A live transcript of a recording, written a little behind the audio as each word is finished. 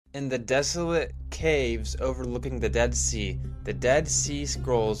In the desolate caves overlooking the Dead Sea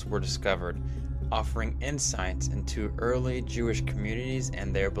Scrolls were discovered, offering insights into early Jewish communities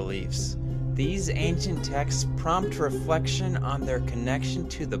and their beliefs. These ancient texts prompt reflection on their connection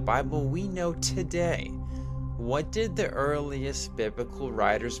to the Bible we know today. What did the earliest biblical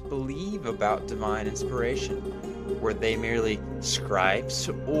writers believe about divine inspiration? Were they merely scribes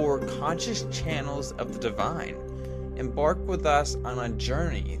or conscious channels of the divine? Embark with us on a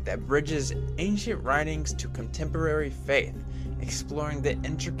journey that bridges ancient writings to contemporary faith, exploring the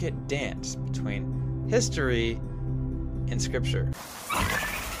intricate dance between history and scripture.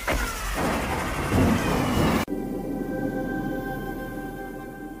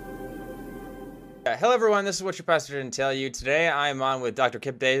 Hello, everyone. This is what your pastor didn't tell you. Today, I'm on with Dr.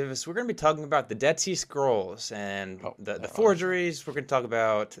 Kipp Davis. We're going to be talking about the Dead Sea Scrolls and the forgeries. We're going to talk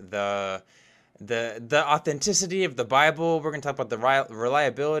about the authenticity of the Bible. We're going to talk about the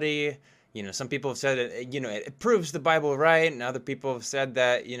reliability. You know, some people have said it proves the Bible right, and other people have said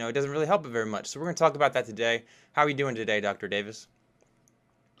that it doesn't really help it very much. So we're going to talk about that today. How are you doing today, Dr. Davis?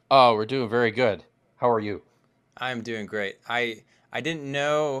 Oh, we're doing very good. How are you? I'm doing great. I didn't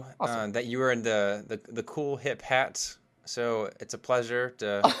know Awesome. that you were in the cool hip hats, so it's a pleasure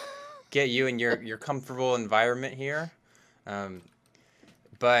to get you in your comfortable environment here. Um,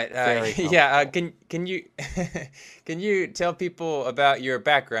 but Very yeah, comfortable. can you can you tell people about your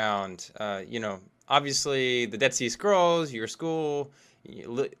background? Obviously the Dead Sea Scrolls, your school,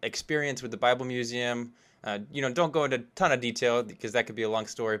 experience with the Bible Museum. Don't go into a ton of detail because that could be a long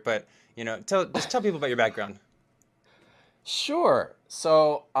story. But just tell people about your background. Sure.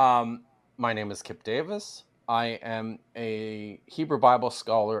 So, my name is Kipp Davis. I am a Hebrew Bible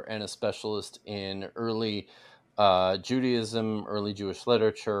scholar and a specialist in early Judaism, early Jewish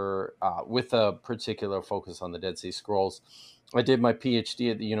literature, with a particular focus on the Dead Sea Scrolls. I did my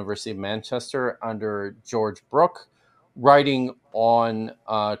PhD at the University of Manchester under George Brooke, writing on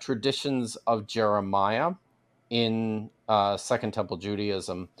traditions of Jeremiah in Second Temple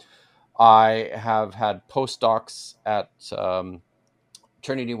Judaism. I have had postdocs at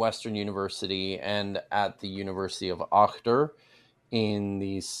Trinity Western University and at the University of Agder on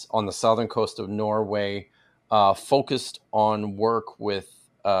the southern coast of Norway, focused on work with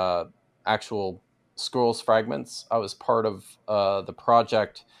actual scrolls fragments. I was part of the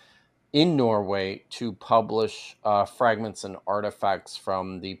project in Norway to publish fragments and artifacts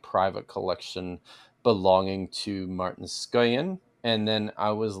from the private collection belonging to Martin Skuyen. And then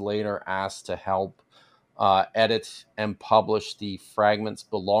I was later asked to help edit and publish the fragments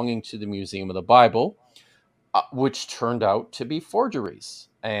belonging to the Museum of the Bible, which turned out to be forgeries.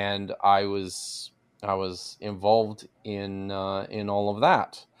 And I was involved in all of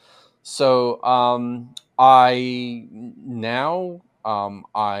that. So I now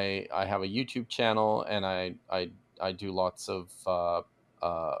I have a YouTube channel, and I do lots of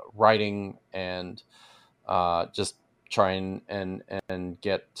writing and just try and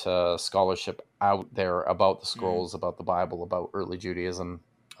get scholarship out there about the Mm. scrolls, about the Bible, about early Judaism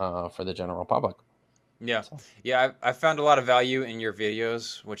for the general public. Yeah, So yeah. I found a lot of value in your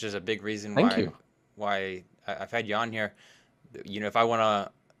videos, which is a big reason thank why you. I've had you on here. If I want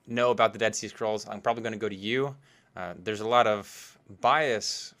to know about the Dead Sea Scrolls, I'm probably going to go to you. There's a lot of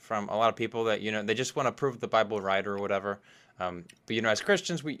bias from a lot of people that they just want to prove the Bible right or whatever. But as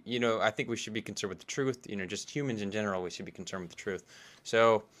Christians, I think we should be concerned with the truth. Just humans in general, we should be concerned with the truth.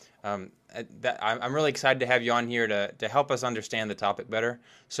 So I'm really excited to have you on here to help us understand the topic better.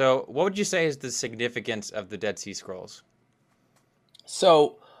 So, what would you say is the significance of the Dead Sea Scrolls?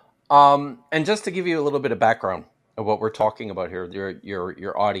 So and just to give you a little bit of background of what we're talking about here,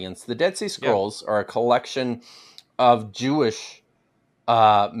 your audience, the Dead Sea Yeah. Scrolls are a collection of Jewish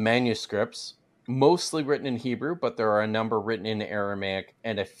manuscripts, mostly written in Hebrew, but there are a number written in Aramaic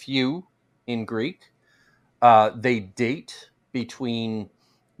and a few in Greek. They date between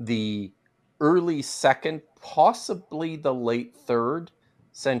the early second, possibly the late third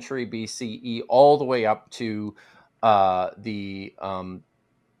century BCE, all the way up to the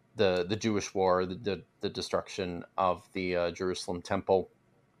Jewish War, the destruction of the Jerusalem Temple.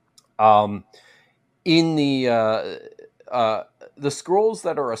 Um, in the scrolls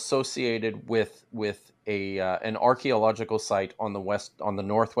that are associated with a an archaeological site on the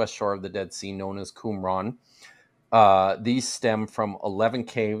northwest shore of the Dead Sea, known as Qumran. These stem from 11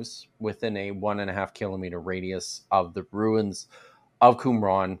 caves within a 1.5 kilometer radius of the ruins of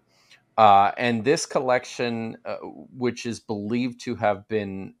Qumran. And this collection, which is believed to have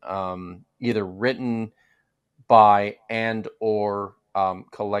been either written by and or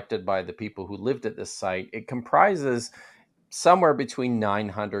collected by the people who lived at this site, it comprises somewhere between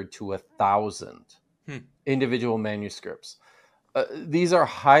 900 to 1,000 Hmm. individual manuscripts. These are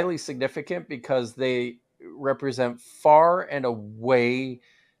highly significant because they represent far and away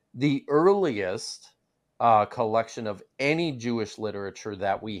the earliest collection of any Jewish literature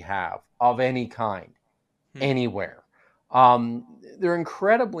that we have of any kind Hmm. anywhere. They're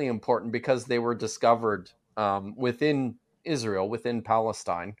incredibly important because they were discovered within Israel, within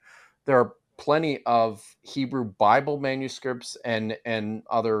Palestine. There are plenty of Hebrew Bible manuscripts and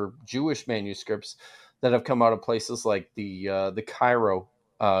other Jewish manuscripts that have come out of places like the Cairo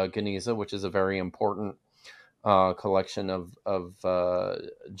Geniza, which is a very important collection of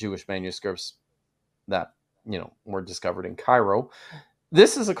Jewish manuscripts that were discovered in Cairo.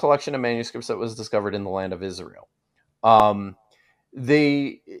 This is a collection of manuscripts that was discovered in the land of Israel. Um,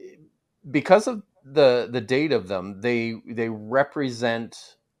 they, because of the date of them, they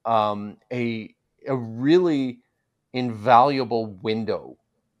represent a really invaluable window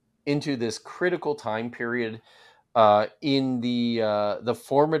into this critical time period in the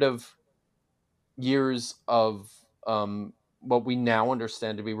formative years of what we now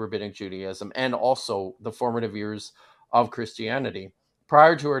understand to be rabbinic Judaism, and also the formative years of Christianity.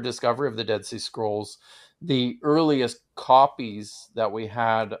 Prior to our discovery of the Dead Sea Scrolls, the earliest copies that we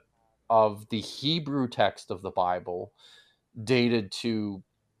had of the Hebrew text of the Bible dated to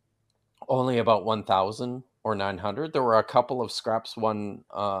only about 1,000 or 900. There were a couple of scraps, one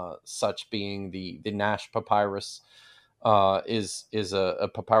such being the Nash papyrus, is a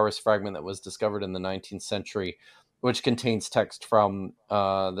papyrus fragment that was discovered in the 19th century, which contains text from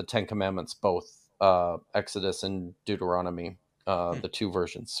the Ten Commandments, both Exodus and Deuteronomy, Hmm. the two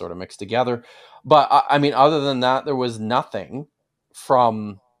versions sort of mixed together. But I mean, other than that, there was nothing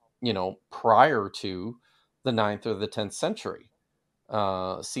from prior to the ninth or the 10th century.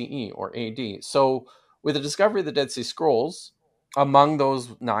 CE or AD. So, with the discovery of the Dead Sea Scrolls, among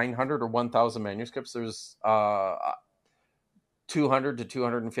those 900 or 1,000 manuscripts, there's 200 to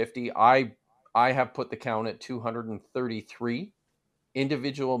 250. I have put the count at 233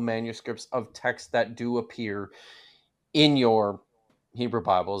 individual manuscripts of text that do appear in your Hebrew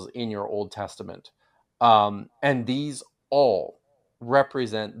Bibles, in your Old Testament. And these all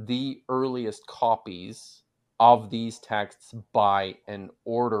represent the earliest copies of these texts by an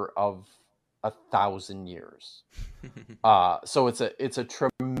order of 1,000 years. So it's a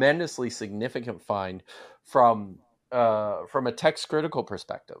tremendously significant find from from a text critical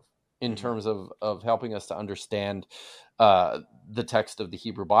perspective in Hmm. terms of helping us to understand uh, the text of the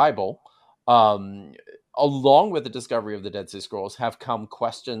Hebrew Bible. Um, Along with the discovery of the Dead Sea Scrolls, have come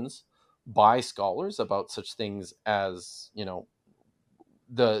questions by scholars about such things as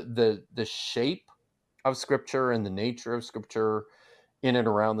the shape of Scripture and the nature of Scripture in and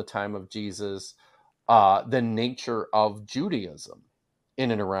around the time of Jesus, the nature of Judaism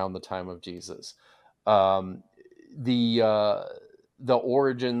in and around the time of Jesus, um, the uh, the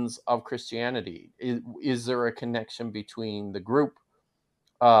origins of Christianity. Is there a connection between the group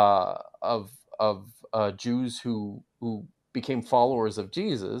of Jews who became followers of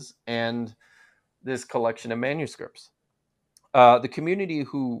Jesus and this collection of manuscripts? The community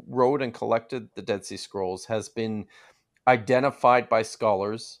who wrote and collected the Dead Sea Scrolls has been identified by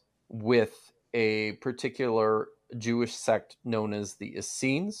scholars with a particular Jewish sect known as the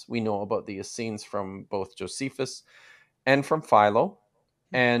Essenes. We know about the Essenes from both Josephus and from Philo,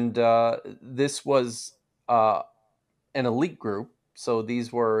 Hmm. and this was uh, an elite group. So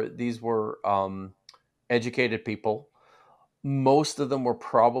these were educated people. Most of them were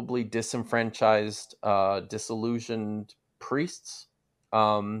probably disenfranchised, disillusioned priests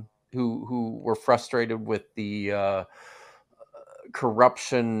who were frustrated with the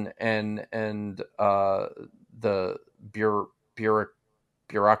corruption and the bureau, bureau,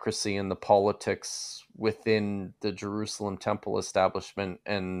 bureaucracy and the politics within the Jerusalem temple establishment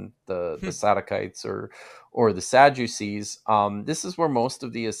and the Hmm. Sadducites or the Sadducees. This is where most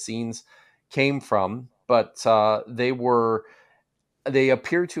of the Essenes came from, but they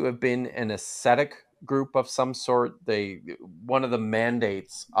appear to have been an ascetic group of some sort. They One of the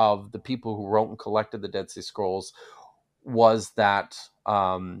mandates of the people who wrote and collected the Dead Sea Scrolls was that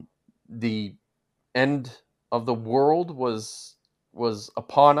the end of the world was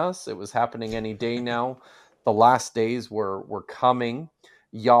upon us. It was happening any day now. The last days were coming.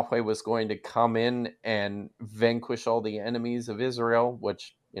 Yahweh was going to come in and vanquish all the enemies of Israel,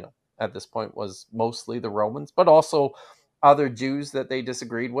 which at this point was mostly the Romans, but also other Jews that they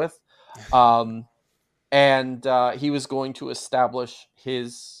disagreed with. Um, and he was going to establish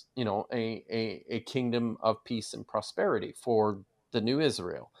his a kingdom of peace and prosperity for the new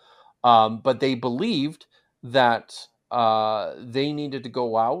Israel. But they believed that they needed to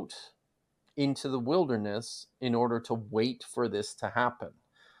go out into the wilderness in order to wait for this to happen.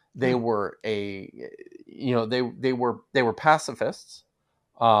 They Hmm. were they were pacifists.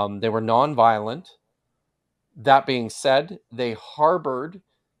 They were nonviolent. That being said, they harbored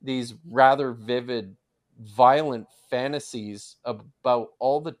these rather vivid, violent fantasies about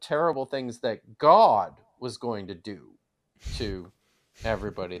all the terrible things that God was going to do to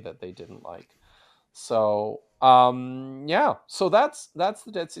everybody that they didn't like. So, yeah. So that's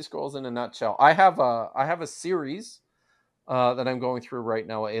the Dead Sea Scrolls in a nutshell. I have a series that I'm going through right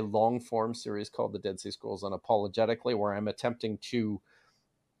now, a long form series called the Dead Sea Scrolls Unapologetically, where I'm attempting to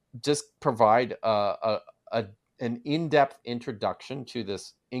just provide a an in-depth introduction to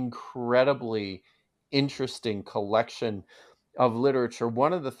this incredibly interesting collection of literature.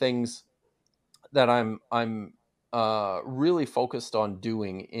 One of the things that I'm really focused on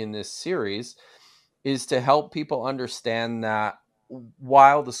doing in this series is to help people understand that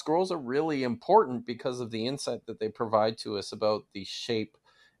while the scrolls are really important because of the insight that they provide to us about the shape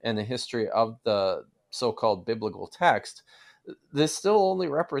and the history of the so-called biblical text, this still only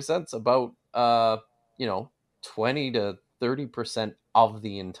represents about 20 to 30% of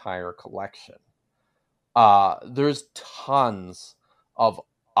the entire collection. There's tons of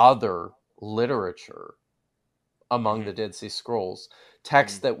other literature among the Hmm. Dead Sea Scrolls,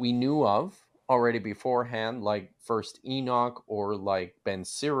 texts Hmm. that we knew of already beforehand, like First Enoch or like Ben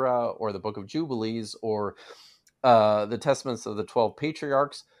Sira or the Book of Jubilees or the Testaments of the 12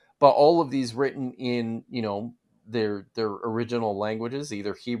 Patriarchs, but all of these written in, their original languages,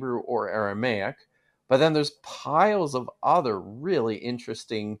 either Hebrew or Aramaic. But then there's piles of other really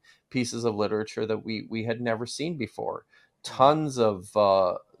interesting pieces of literature that we had never seen before. Hmm. Tons of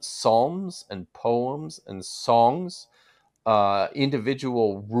psalms and poems and songs,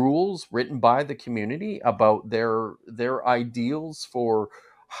 individual rules written by the community about their ideals for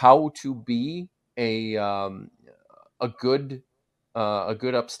how to be a um, a good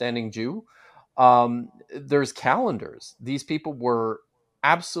upstanding Jew. There's calendars. These people were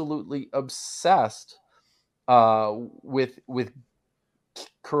absolutely obsessed with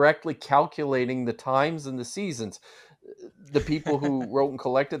correctly calculating the times and the seasons. The people who wrote and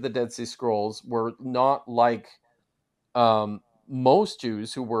collected the Dead Sea Scrolls were not like most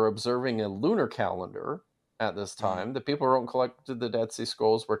Jews who were observing a lunar calendar at this Hmm. time. The people who wrote and collected the Dead Sea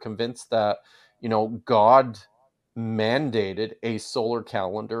Scrolls were convinced that, God mandated a solar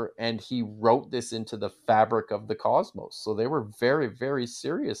calendar and he wrote this into the fabric of the cosmos. So they were very, very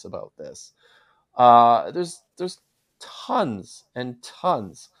serious about this. There's tons and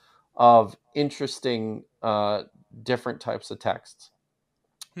tons of interesting different types of texts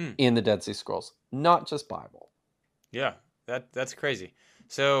Hmm. in the Dead Sea Scrolls, not just Bible. Yeah, that's crazy.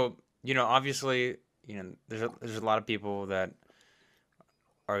 So, obviously, there's a lot of people that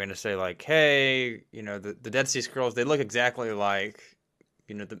are going to say like, hey, the Dead Sea Scrolls, they look exactly like,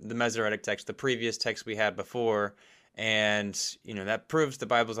 the Masoretic text, the previous text we had before, and that proves the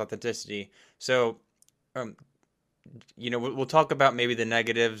Bible's authenticity. So, um, we'll talk about maybe the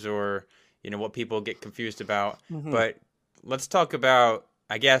negatives or what people get confused about, Mhm. but let's talk about,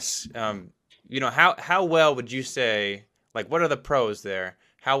 I guess, how well would you say, like, what are the pros there?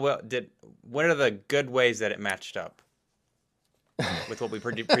 What are the good ways that it matched up with what we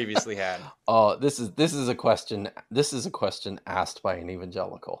previously had? Oh, this is a question. This is a question asked by an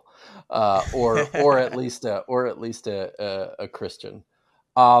evangelical, or at least a Christian.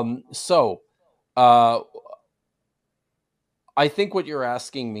 So, uh, I think what you're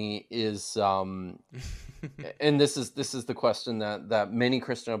asking me is, and this is the question that many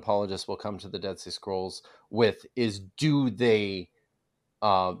Christian apologists will come to the Dead Sea Scrolls with: is do they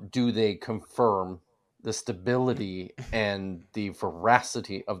confirm the stability and the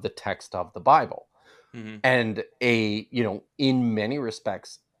veracity of the text of the Bible? Hmm. And in many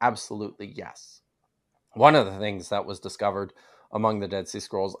respects, absolutely yes. One of the things that was discovered among the Dead Sea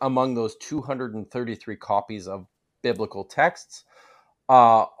Scrolls, among those 233 copies of biblical texts,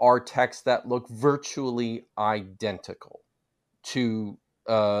 are texts that look virtually identical to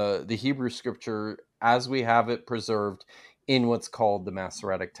the Hebrew scripture as we have it preserved in what's called the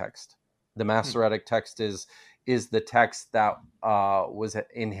Masoretic text. The Hmm. Masoretic text is the text that was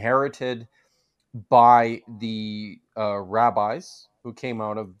inherited by the rabbis who came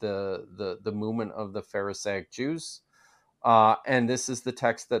out of the movement of the Pharisaic Jews, and this is the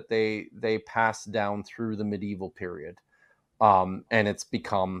text that they passed down through the medieval period, and it's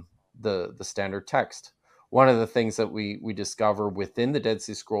become the standard text. One of the things that we discover within the Dead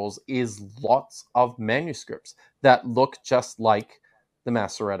Sea Scrolls is lots of manuscripts that look just like the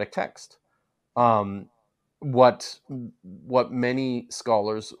Masoretic text. Hmm. Um, what what many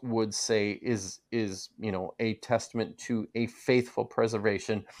scholars would say is a testament to a faithful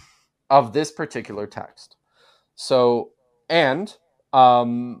preservation of this particular text. So, and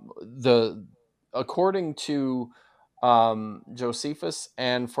the according to Josephus,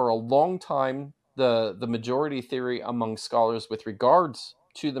 and for a long time, the majority theory among scholars with regards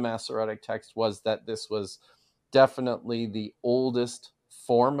to the Masoretic text was that this was definitely the oldest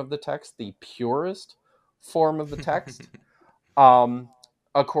form of the text, the purest form of the text. Um,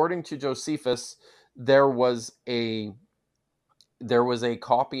 According to Josephus, there was a there was a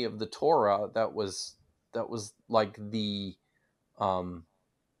copy of the Torah that was um,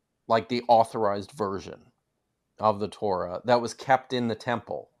 like the authorized version of the Torah that was kept in the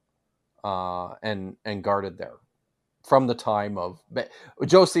temple and guarded there from the time of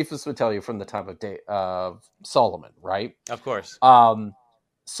Josephus would tell you from the time of Solomon, right? Of course. Um,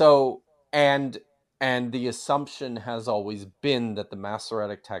 so and and the assumption has always been that the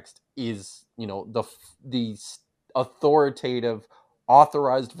Masoretic text is, the authoritative,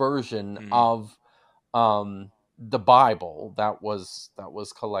 authorized version Mm, of the Bible that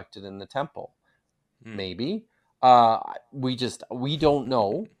was collected in the temple. mm. Maybe we don't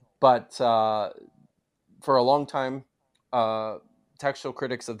know, but for a long time, uh, textual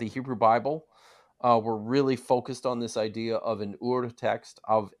critics of the Hebrew Bible were really focused on this idea of an ur text,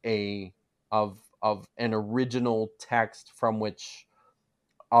 of an original text from which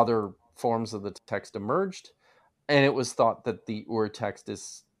other forms of the text emerged, and it was thought that the ur text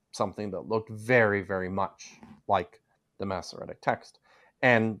is something that looked very, very much like the Masoretic text,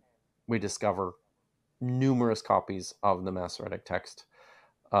 and we discover numerous copies of the Masoretic text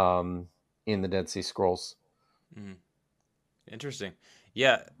um, in the Dead Sea Scrolls. Mm. Interesting.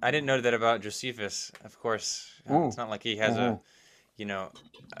 Yeah, I didn't know that about Josephus. Of course, Mm, it's not like he has a, mhm. you know,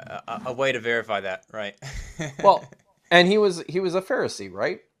 a way to verify that, right? Well, and he was a Pharisee,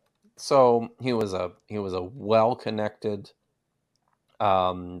 right? So he was a well connected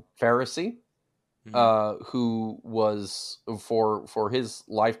Pharisee Hmm. who was for his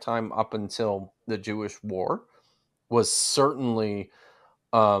lifetime up until the Jewish War was certainly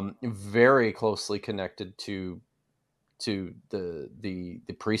very closely connected to the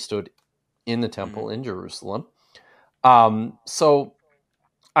priesthood in the Hmm. temple in Jerusalem. So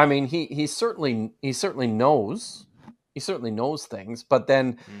I mean, he certainly knows things, but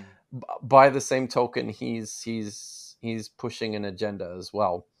then Mm. by the same token, he's pushing an agenda as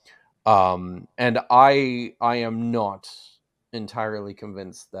well. And I am not entirely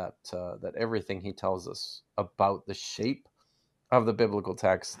convinced that everything he tells us about the shape of the biblical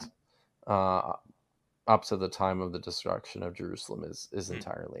text uh, up to the time of the destruction of Jerusalem is Mm.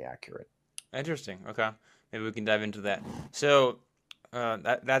 entirely accurate. Interesting. Okay, maybe we can dive into that. So,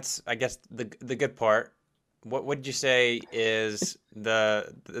 that's I guess the good part. What would you say is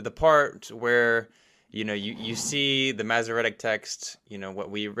the part where you see the Masoretic text, what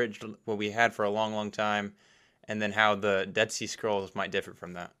we had for a long time, and then how the Dead Sea Scrolls might differ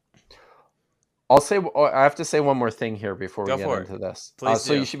from that. I have to say one more thing here before we Go get for it. into this. Please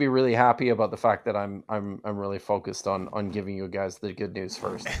So you do. should be really happy about the fact that I'm really focused on giving you guys the good news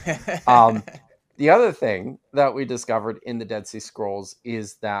first. Um, the other thing that we discovered in the Dead Sea Scrolls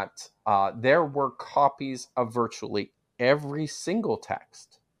is that there were copies of virtually every single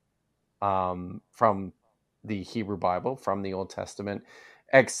text from the Hebrew Bible, from the Old Testament,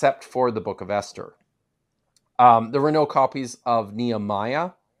 except for the Book of Esther. There were no copies of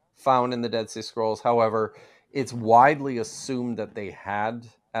Nehemiah found in the Dead Sea Scrolls. However, it's widely assumed that they had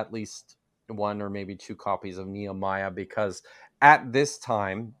at least one or maybe two copies of Nehemiah because at this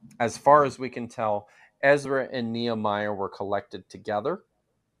time, as far as we can tell, Ezra and Nehemiah were collected together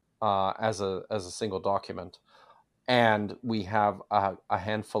as a single document. And we have a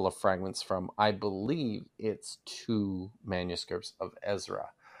handful of fragments from, I believe it's two manuscripts of Ezra.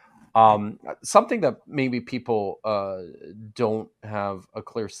 Hmm. Something that maybe people don't have a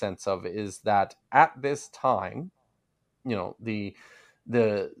clear sense of is that at this time, the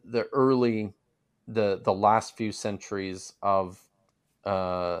early the last few centuries of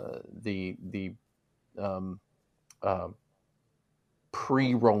the um, uh,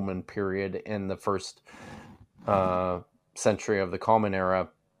 pre-Roman period and the first uh, century of the Common Era,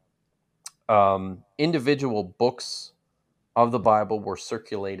 individual books of the Bible were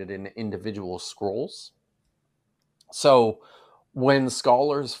circulated in individual scrolls. So when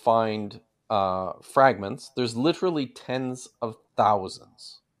scholars find fragments, there's literally tens of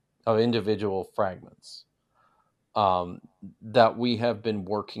thousands of individual fragments um, that we have been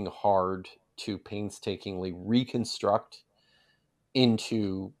working hard to painstakingly reconstruct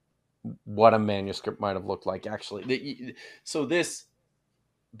into what a manuscript might have looked like actually. So this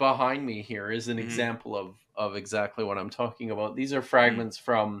behind me here is an Mm-hmm. example of exactly what I'm talking about. These are Mm. fragments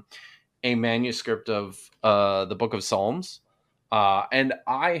from a manuscript of the Book of Psalms, and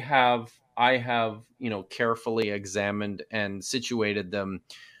I have carefully examined and situated them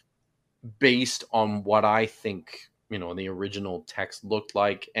based on what I think the original text looked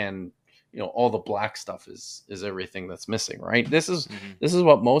like, and all the black stuff is everything that's missing. Right? Mm-hmm. This is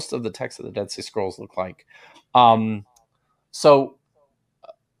what most of the text of the Dead Sea Scrolls look like. Mm. So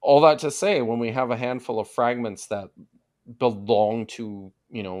all that to say, when we have a handful of fragments that belong to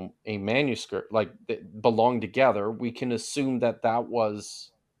a manuscript, like that belong together, we can assume that that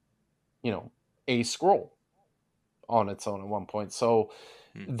was you know a scroll on its own at one point. So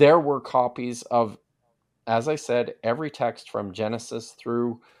Mm. there were copies of, as I said, every text from Genesis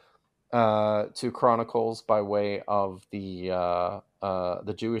through to Chronicles by way of the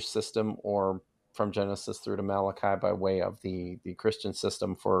Jewish system, or from Genesis through to Malachi by way of the Christian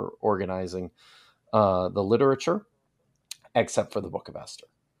system for organizing the literature, except for the Book of Esther.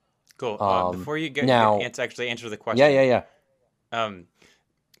 Cool. Before you Now, actually answer the yeah, yeah, question, yeah. um,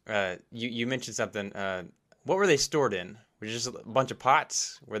 you mentioned something. What were they stored in? Were they just a bunch of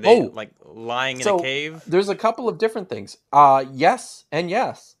pots? Were they Oh, like lying in a so cave? there's a couple of different things. Yes and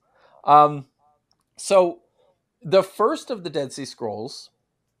yes. Um, so the first of the Dead Sea Scrolls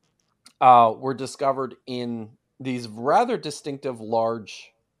were discovered in these rather distinctive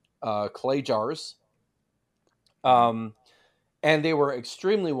large clay jars, Mm-hmm. um, and they were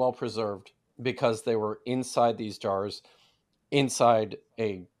extremely well preserved because they were inside these jars, inside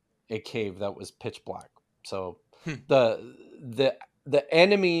a cave that was pitch black. So Hmm. the the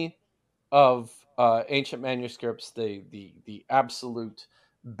enemy of ancient manuscripts, the absolute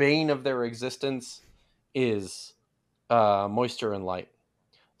bane of their existence, is moisture and light.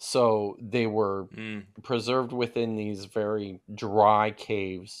 So they were Mm. preserved within these very dry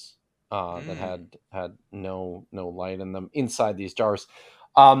caves that Mm. had no light in them inside these jars.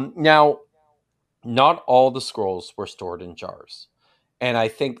 Now, not all the scrolls were stored in jars, and I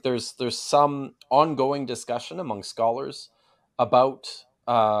think there's some ongoing discussion among scholars about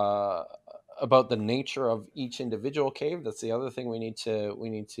uh, about the nature of each individual cave. That's the other thing we need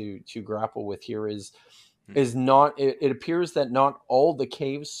to grapple with here Mm. is not it appears that not all the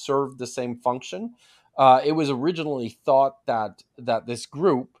caves serve the same function. It was originally thought that this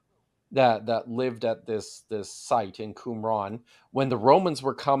group that lived at this site in Qumran, when the Romans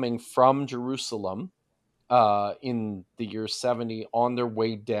were coming from Jerusalem in the year 70 on their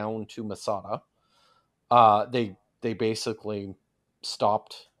way down to Masada, they basically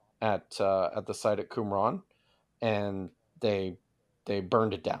stopped at the site at Qumran, and they they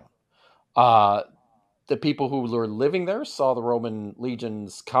burned it down. Uh, the people who were living there saw the Roman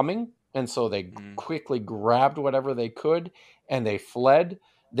legions coming, and so they Mm. quickly grabbed whatever they could and they fled.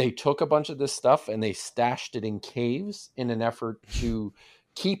 They took a bunch of this stuff and they stashed it in caves in an effort to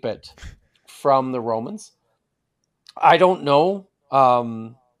keep it from the Romans. I don't know.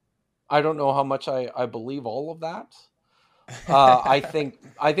 I don't know how much I believe all of that. I think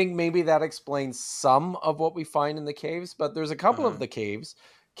maybe that explains some of what we find in the caves, but there's a couple of Uh-huh. the caves,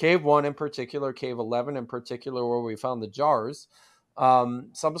 Cave 1 in particular, Cave 11 in particular, where we found the jars.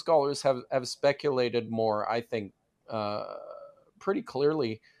 Some scholars have speculated more, I think, uh, pretty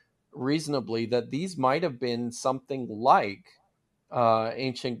clearly, reasonably, that these might have been something like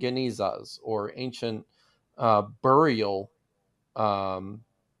ancient genizas or ancient burial um,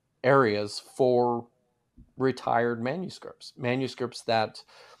 areas for retired manuscripts that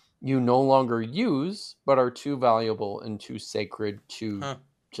you no longer use but are too valuable and too sacred to Huh.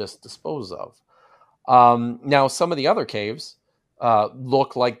 just dispose of. Now, some of the other caves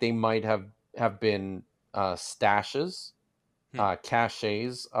look like they might have been stashes, Hmm.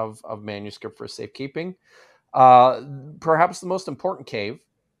 caches of manuscript for safekeeping. Uh, Perhaps the most important cave,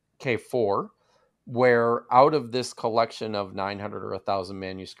 Cave 4, where out of this collection of 900 or 1,000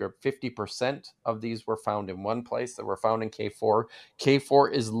 manuscript, 50% of these were found in one place, that were found in K4.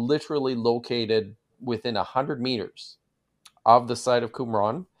 K4 is literally located within 100 meters of the site of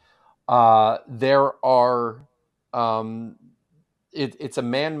Qumran. There are, um, it's a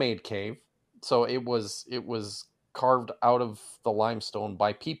man-made cave, so it was carved out of the limestone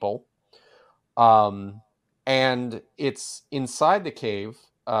by people, um, and it's inside the cave.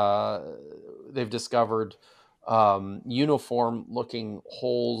 They've discovered uniform looking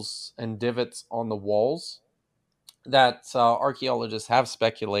holes and divots on the walls that archaeologists have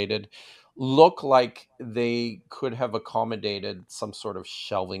speculated look like they could have accommodated some sort of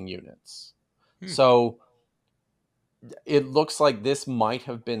shelving units. Hmm. So it looks like this might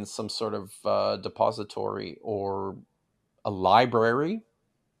have been some sort of depository or a library,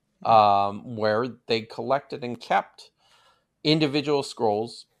 Hmm. where they collected and kept individual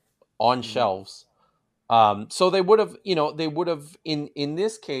scrolls on Hmm. shelves. So they would have, they would have, in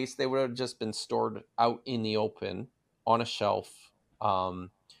this case, they would have just been stored out in the open on a shelf.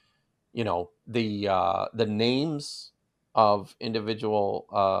 Um, the names of individual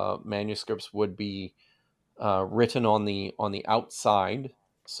manuscripts would be written on the outside.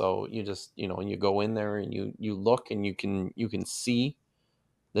 So you just, and you go in there and you look, and you can see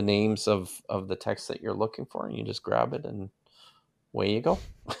the names of the text that you're looking for, and you just grab it, and away you go.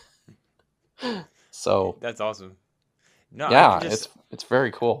 So That's awesome. No, I yeah, could just it's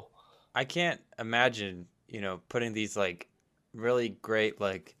very cool. I can't imagine, putting these like really great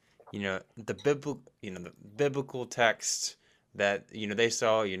like, the biblical text that, they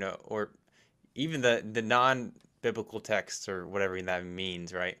saw, or even the non-biblical texts or whatever that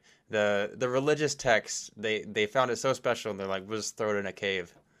means, right? The religious text, they found it so special and they're like, we'll just throw it in a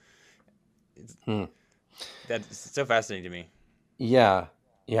cave. It's, Hmm. that's so fascinating to me. Yeah,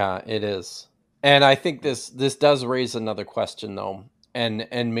 yeah, it is. And I think this does raise another question, though, and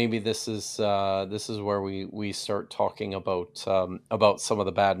maybe this is where we start talking about some of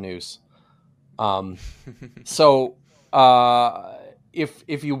the bad news. Um, so uh, if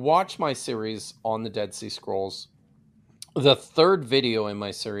you watch my series on the Dead Sea Scrolls, the third video in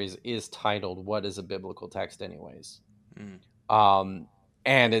my series is titled "What is a Biblical Text?" Anyways, Mm, um,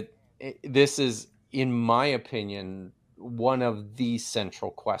 and this is, in my opinion, one of the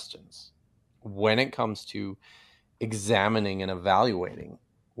central questions when it comes to examining and evaluating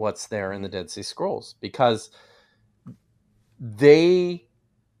what's there in the mm, Dead Sea Scrolls, because they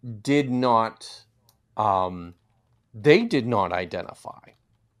did not um, they did not identify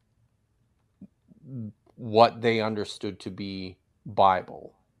what they understood to be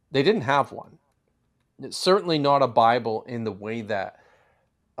Bible. They didn't have one. It's certainly not a Bible in the way that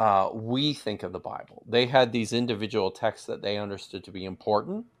we think of the Bible. They had these individual texts that they understood to be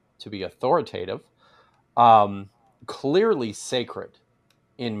important, to be authoritative, um, clearly sacred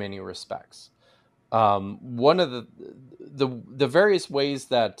in many respects. One of the various ways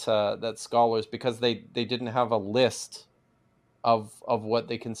that scholars, because they didn't have a list of what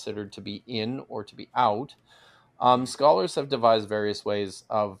they considered to be in or to be out, mm, scholars have devised various ways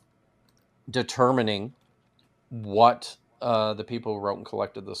of determining what the people who wrote and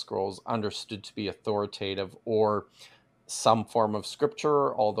collected the scrolls understood to be authoritative or some form of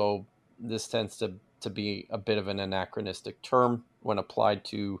scripture, although this tends to be a bit of an anachronistic term when applied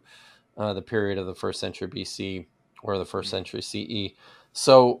to the period of the first century BC or the first mm, century CE.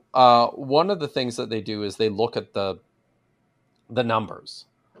 So one of the things that they do is they look at the numbers.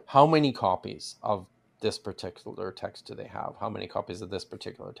 How many copies of this particular text do they have? How many copies of this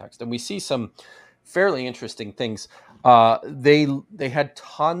particular text? And we see some fairly interesting things. They had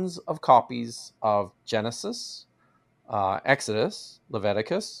tons of copies of Genesis, Exodus,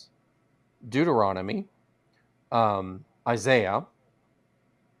 Leviticus, Deuteronomy, Isaiah,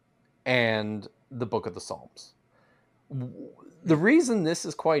 and the book of the Psalms. The mm, reason this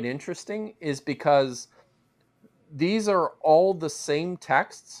is quite interesting is because these are all the same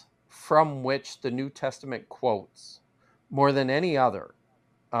texts from which the New Testament quotes more than any other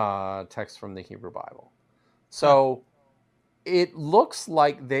text from the Hebrew Bible. huh. So it looks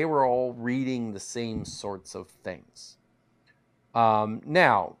like they were all reading the same sorts of things.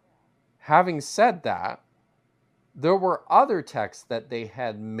 Now, having said that, there were other texts that they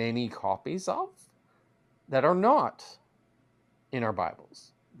had many copies of that are not in our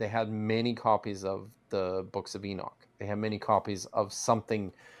Bibles. They had many copies of the books of Enoch. They had many copies of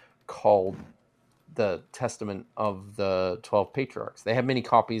something called the Testament of the 12 Patriarchs. They had many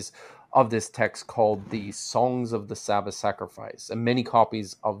copies of this text called the Songs of the Sabbath Sacrifice, and many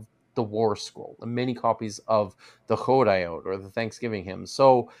copies of the War Scroll, and many copies of the Chodayot or the Thanksgiving hymn.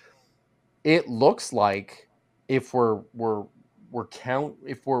 So it looks like if we're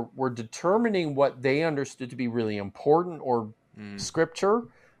determining what they understood to be really important or Mm, scripture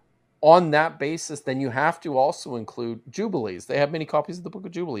on that basis, then you have to also include Jubilees. They have many copies of the book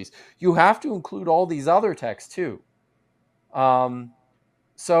of Jubilees. You have to include all these other texts too. Um,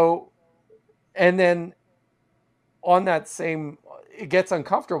 so, and then on that same, it gets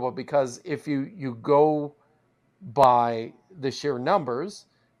uncomfortable because if you go by the sheer numbers,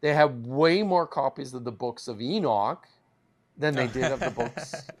 they have way more copies of the books of Enoch than they did of the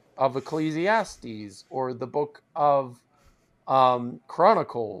books of Ecclesiastes or the book of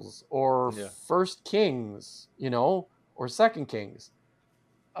Chronicles or yeah. First Kings, or Second Kings.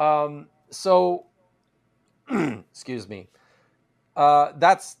 So excuse me.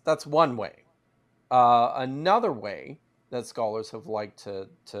 That's one way. Another way that scholars have liked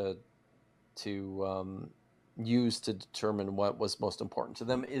to use to determine what was most important to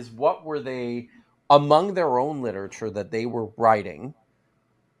them is what were they among their own literature that they were writing.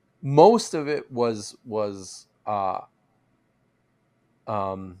 Most of it was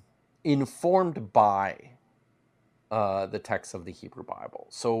informed by the text of the Hebrew Bible,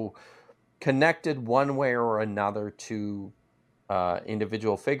 so connected one way or another to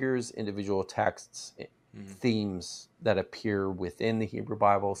individual figures, individual texts, themes that appear within the Hebrew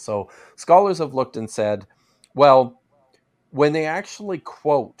Bible. So scholars have looked and said, well, when they actually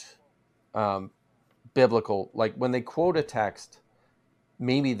quote biblical, like when they quote a text,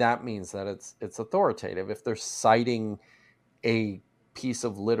 maybe that means that it's authoritative. If they're citing a piece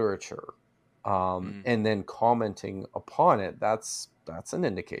of literature and then commenting upon it, that's an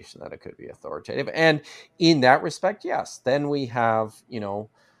indication that it could be authoritative. And in that respect, yes, then we have,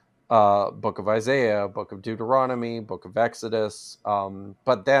 book of Isaiah, book of Deuteronomy, book of Exodus,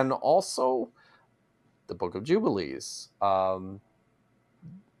 but then also the book of Jubilees,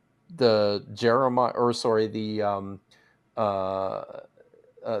 the Jeremiah, or sorry, the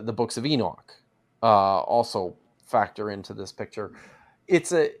books of Enoch also factor into this picture.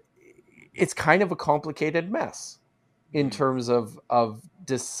 It's kind of a complicated mess in terms of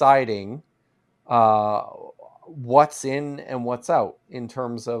deciding what's in and what's out, in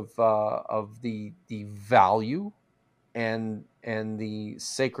terms of the value and the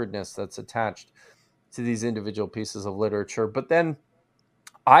sacredness that's attached to these individual pieces of literature. But then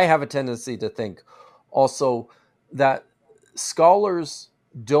I have a tendency to think also that scholars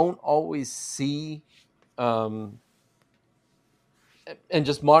don't always see, and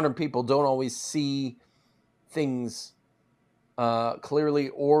just modern people don't always see things clearly,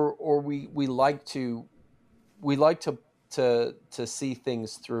 or we like to see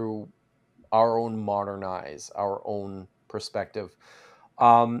things through our own modern eyes, our own perspective.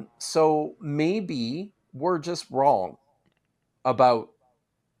 So maybe we're just wrong about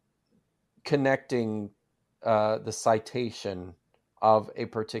connecting the citation of a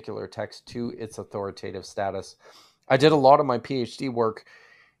particular text to its authoritative status. I did a lot of my PhD work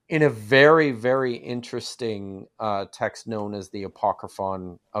in a very, very interesting text known as the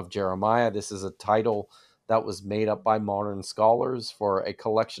Apocryphon of Jeremiah. This is a title that was made up by modern scholars for a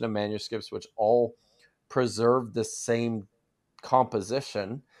collection of manuscripts which all preserve the same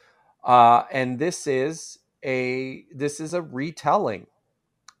composition. And this is a retelling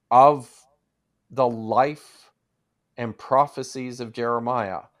of the life and prophecies of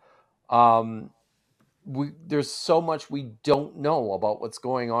Jeremiah. There's so much we don't know about what's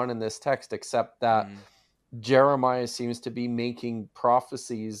going on in this text, except that Jeremiah seems to be making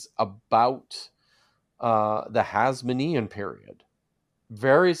prophecies about the Hasmonean period,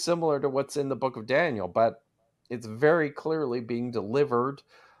 very similar to what's in the book of Daniel, but it's very clearly being delivered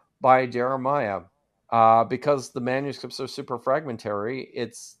by Jeremiah. Because the manuscripts are super fragmentary,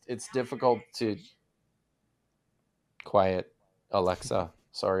 it's difficult to... Quiet, Alexa.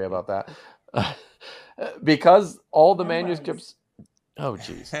 Sorry about that. Because all the manuscripts... Oh,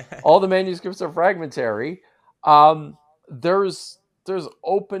 geez. All the manuscripts are fragmentary. There's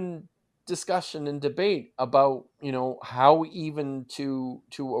open discussion and debate about, how even to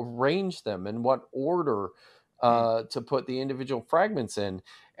arrange them and what order to put the individual fragments in.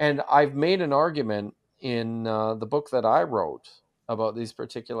 And I've made an argument in the book that I wrote about these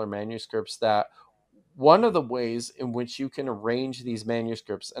particular manuscripts that one of the ways in which you can arrange these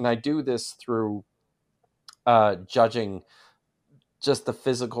manuscripts, and I do this through judging just the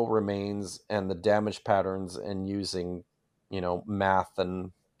physical remains and the damage patterns, and using, math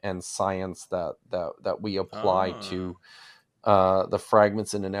and science that we apply to the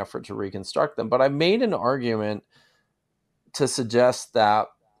fragments in an effort to reconstruct them. But I made an argument to suggest that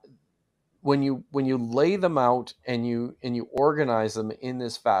when you lay them out and you organize them in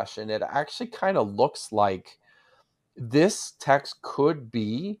this fashion, it actually kind of looks like this text could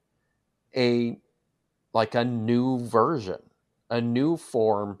be a new version, a new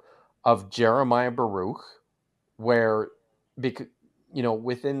form of Jeremiah Baruch, where,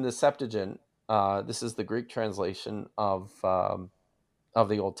 within the Septuagint, this is the Greek translation of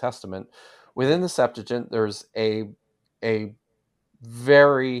the Old Testament. Within the Septuagint, there's a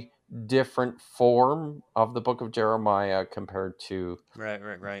very different form of the book of Jeremiah compared to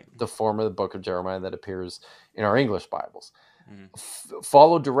right the form of the book of Jeremiah that appears in our English Bibles.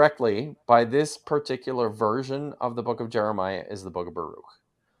 Followed directly by this particular version of the book of Jeremiah is the book of Baruch.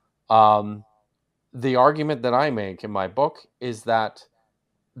 The argument that I make in my book is that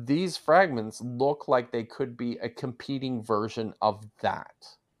these fragments look like they could be a competing version of that.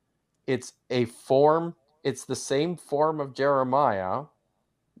 It's a form, it's the same form of Jeremiah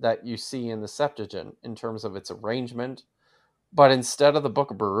that you see in the Septuagint in terms of its arrangement, but instead of the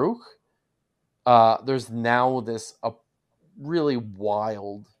book of Baruch, there's now this really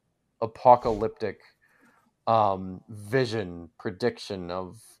wild apocalyptic vision prediction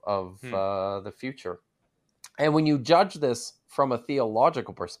of Hmm. the future. And when you judge this from a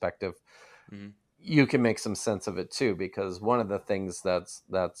theological perspective, Hmm. you can make some sense of it too, because one of the things that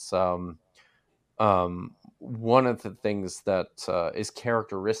is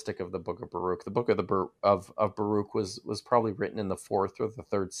characteristic of the Book of Baruch. The Book of of Baruch was probably written in the 4th or the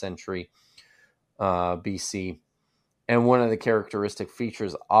 3rd century BC, and one of the characteristic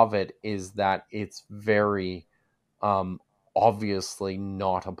features of it is that it's very um, obviously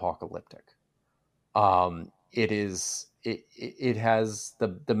not apocalyptic. It has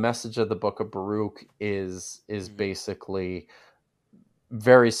the message of the Book of Baruch is Hmm. basically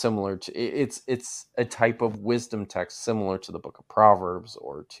very similar to it's a type of wisdom text similar to the Book of Proverbs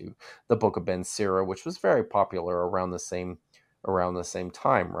or to the Book of Ben Sira, which was very popular around the same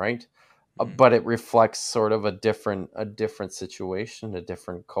time, right? Hmm. But it reflects sort of a different situation, a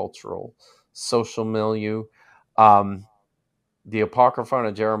different cultural social milieu. Um, the Apocryphon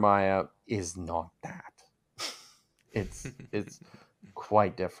of Jeremiah is not that. It's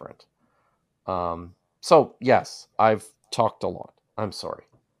quite different. So yes, I've talked a lot. I'm sorry.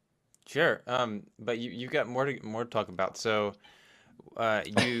 Sure. But you've got more to talk about. So,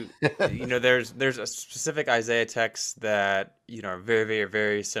 there's a specific Isaiah text that are very, very,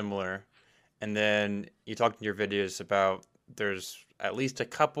 very similar, and then you talked in your videos about there's at least a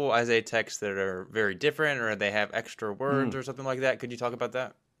couple Isaiah texts that are very different, or they have extra words Mm. or something like that. Could you talk about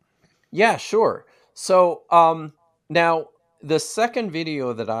that? Yeah, sure. So now the second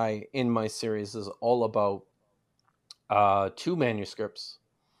video that I in my series is all about two manuscripts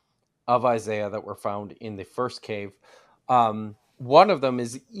of Isaiah that were found in the first cave. One of them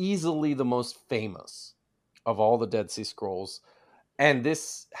is easily the most famous of all the Dead Sea Scrolls, and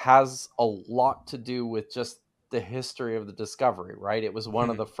this has a lot to do with just the history of the discovery, right? It was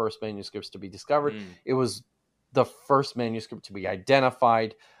one of the first manuscripts to be discovered. Mm. It was the first manuscript to be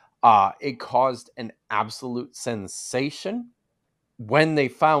identified. It caused an absolute sensation when they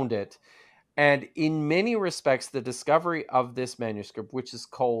found it. And in many respects, the discovery of this manuscript, which is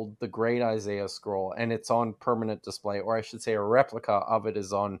called the Great Isaiah Scroll, and it's on permanent display, or I should say, a replica of it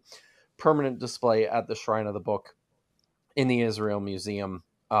is on permanent display at the Shrine of the Book in the Israel Museum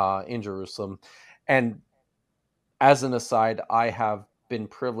in Jerusalem. And as an aside, I have been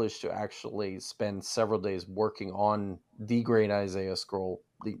privileged to actually spend several days working on the Great Isaiah Scroll,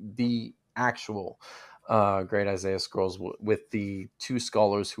 the actual Great Isaiah Scrolls with the two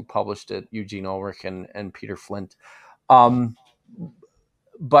scholars who published it, Eugene Ulrich and Peter Flint. Um,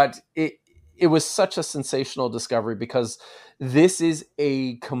 but it was such a sensational discovery because this is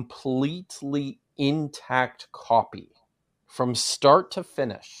a completely intact copy from start to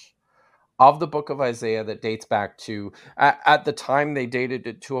finish of the book of Isaiah that dates back to at the time they dated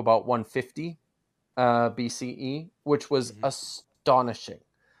it to about 150 BCE, which was Hmm. astonishing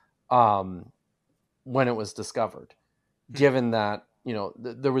um, when it was discovered, Hmm. given that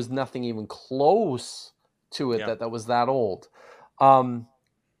there was nothing even close to it Yeah. that was that old. Um,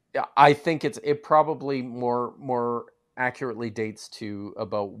 yeah, I think it probably more accurately dates to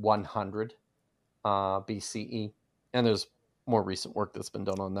about 100 BCE, and there's more recent work that's been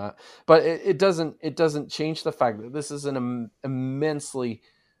done on that. But it doesn't change the fact that this is an immensely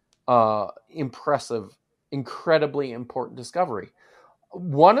impressive, incredibly important discovery.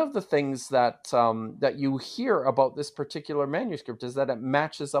 One of the things that you hear about this particular manuscript is that it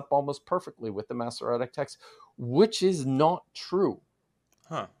matches up almost perfectly with the Masoretic text, which is not true.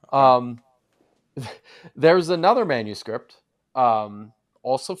 Huh. Okay. Um, there's another manuscript, um,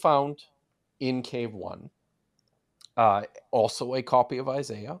 also found in Cave One, uh, also a copy of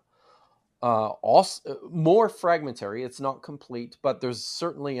Isaiah. Also more fragmentary. It's not complete, but there's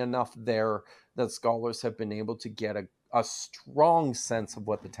certainly enough there that scholars have been able to get a strong sense of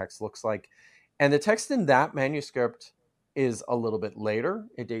what the text looks like. And the text in that manuscript is a little bit later.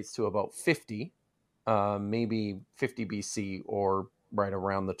 It dates to about 50, maybe 50 BC or right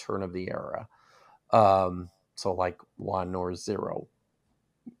around the turn of the era. So like 1 or 0.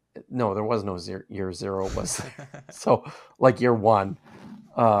 No, there was no year 0, was there? So like year 1,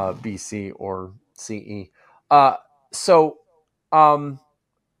 BC or CE. Uh, so um,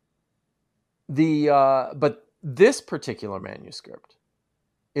 but this particular manuscript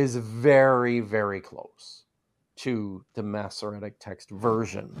is very, very close to the Masoretic text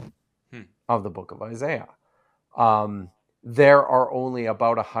version Hmm. of the book of Isaiah. There are only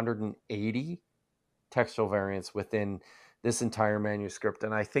about 180 textual variants within this entire manuscript,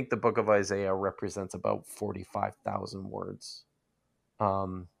 and I think the book of Isaiah represents about 45,000 words.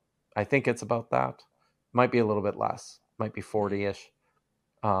 I think it's about that. Might be a little bit less. Might be 40-ish.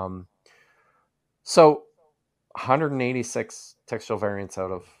 So 186 textual variants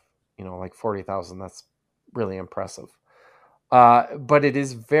out of, like 40,000. That's really impressive. But it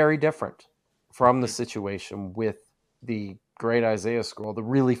is very different from the situation with the Great Isaiah Scroll. The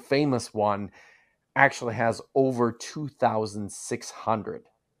really famous one actually has over 2,600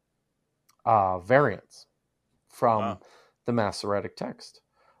 variants from Wow. the Masoretic text.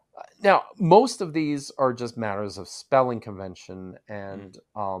 Now, most of these are just matters of spelling convention and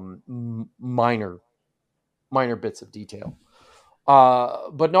minor bits of detail,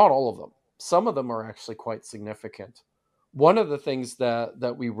 but not all of them. Some of them are actually quite significant. One of the things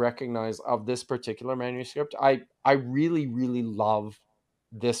that we recognize of this particular manuscript, I really, really love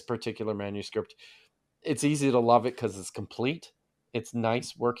this particular manuscript. It's easy to love it because it's complete. It's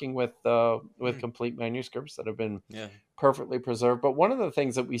nice working with complete manuscripts that have been Yeah. perfectly preserved. But one of the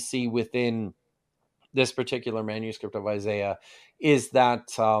things that we see within this particular manuscript of Isaiah is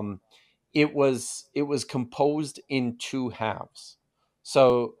that it was composed in two halves.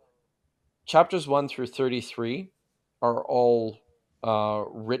 So chapters 1 through 33 are all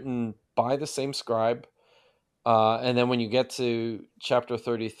written by the same scribe. And then when you get to chapter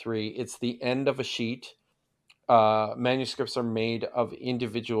 33, it's the end of a sheet. Manuscripts are made of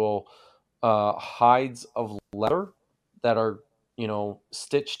individual hides of leather that are,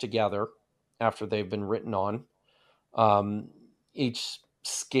 stitched together after they've been written on. Each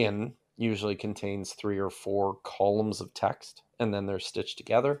skin usually contains 3 or 4 columns of text, and then they're stitched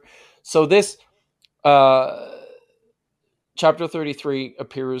together. So this chapter 33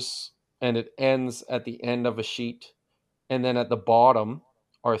 appears and it ends at the end of a sheet, and then at the bottom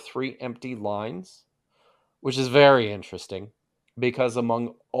are 3 empty lines, which is very interesting because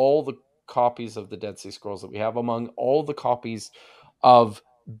among all the copies of the Dead Sea Scrolls that we have, among all the copies of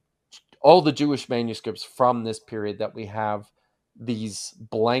all the Jewish manuscripts from this period that we have, these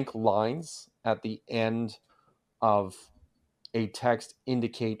blank lines at the end of a text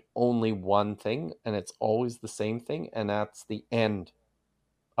indicate only one thing, and it's always the same thing, and that's the end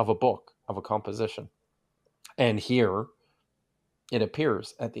of a book, of a composition. And here it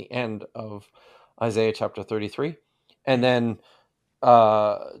appears at the end of Isaiah chapter 33. And then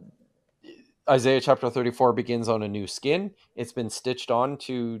Isaiah chapter 34 begins on a new skin. It's been stitched on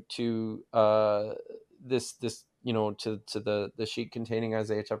to this to the sheet containing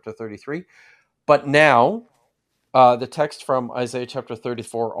Isaiah chapter 33. But now the text from Isaiah chapter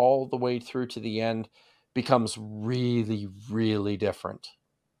 34 all the way through to the end becomes really, really different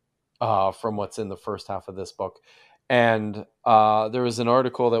from what's in the first half of this book. And there was an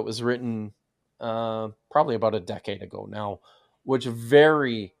article that was written probably about a decade ago now, which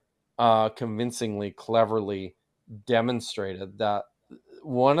very convincingly, cleverly demonstrated that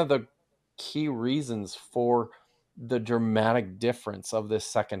one of the key reasons for the dramatic difference of this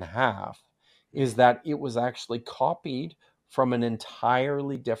second half is that it was actually copied from an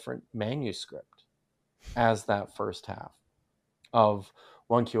entirely different manuscript as that first half of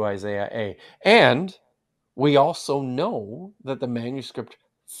 1Q Isaiah A. And we also know that the manuscript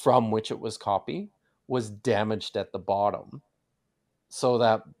from which it was copied was damaged at the bottom, so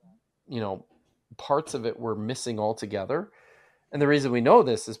that, parts of it were missing altogether. And the reason we know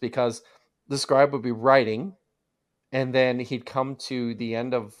this is because the scribe would be writing, and then he'd come to the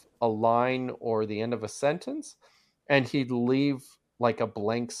end of a line or the end of a sentence, and he'd leave like a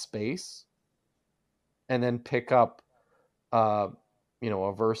blank space and then pick up a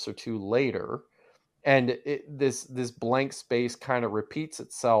verse or two later, and this blank space kind of repeats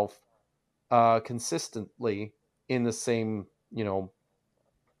itself consistently in the same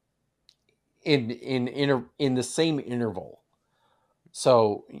in the same interval.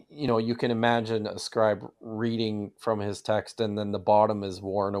 So you can imagine a scribe reading from his text, and then the bottom is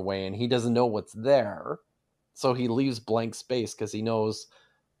worn away and he doesn't know what's there, so he leaves blank space because he knows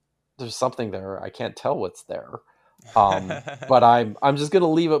there's something there. I can't tell what's there. But I'm just going to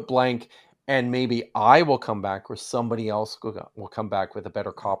leave it blank, and maybe I will come back, or somebody else will come back with a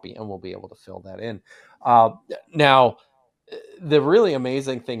better copy, and we'll be able to fill that in. Now, the really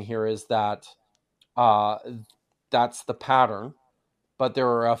amazing thing here is that that's the pattern, but there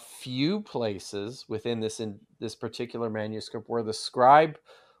are a few places within this particular manuscript where the scribe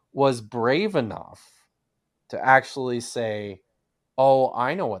was brave enough to actually say, "Oh,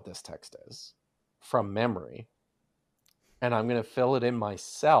 I know what this text is from memory." and I'm going to fill it in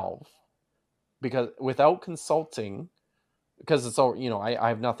myself, because without consulting, because it's all, I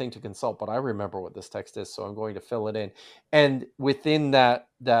have nothing to consult, but I remember what this text is, so I'm going to fill it in. And within that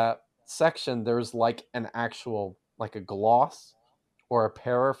section, there's like an actual, like a gloss or a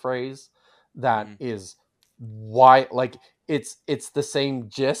paraphrase that Mm-hmm. is why, like, it's the same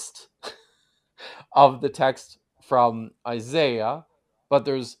gist of the text from Isaiah, but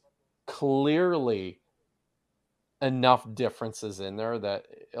there's clearly enough differences in there that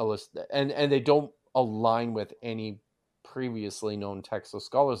illustrate, and they don't align with any previously known text. So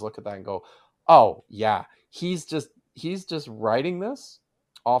scholars look at that and go, "Oh yeah, he's just writing this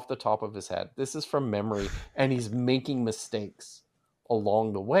off the top of his head. This is from memory, and he's making mistakes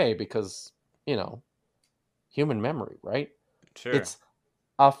along the way because human memory, right? Sure. It's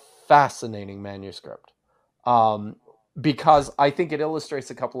a fascinating manuscript, um, because I think it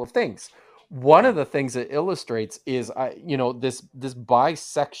illustrates a couple of things. One Okay. of the things it illustrates is, this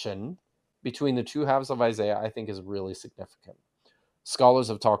bisection between the two halves of Isaiah, I think, is really significant. Scholars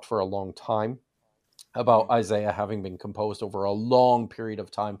have talked for a long time Mm-hmm. about Isaiah having been composed over a long period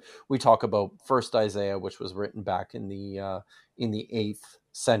of time. We talk about first Isaiah, which was written back in the 8th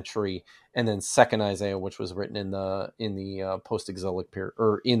century, and then second Isaiah, which was written in the post-exilic period,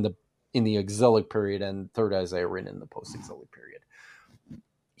 or in the exilic period, and third Isaiah written in the post-exilic period.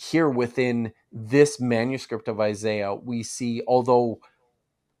 Here within this manuscript of Isaiah, we see, although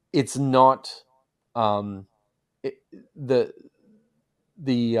it's not, um, it, the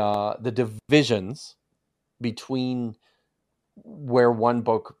divisions between where one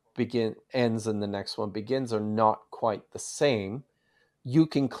book ends and the next one begins are not quite the same. You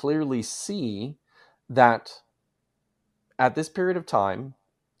can clearly see that at this period of time,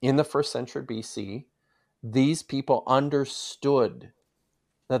 in the 1st century BC, these people understood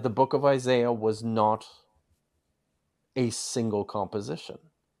that the book of Isaiah was not a single composition,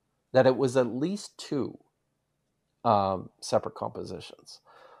 that it was at least two separate compositions,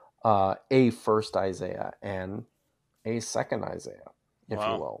 a first Isaiah and a second Isaiah, if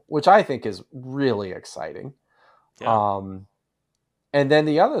you Wow. will, which I think is really exciting. Yeah. Um, and then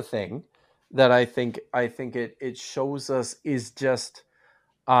the other thing that I think it shows us is just,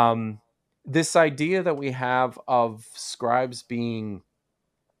 um, this idea that we have of scribes being,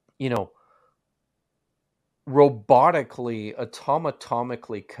 you know, robotically,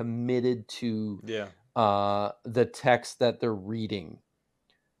 automatomically committed to Yeah. the text that they're reading.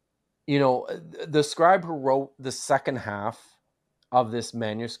 The scribe who wrote the second half of this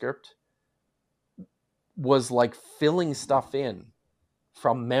manuscript was like filling stuff in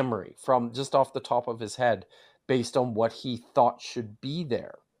from memory, from just off the top of his head, based on what he thought should be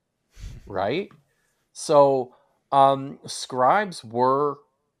there, right? So, scribes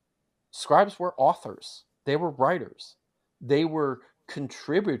were authors. They were writers. They were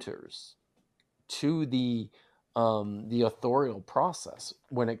contributors to the authorial process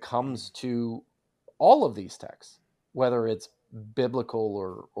when it Mm, comes to all of these texts, whether it's biblical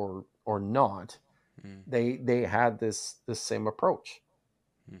or not. mm, They had this same approach.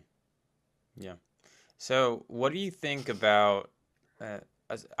 mm. Yeah. So, what do you think about? Uh,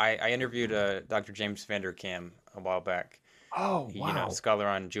 I interviewed Dr. James Vanderkam a while back, Oh wow, scholar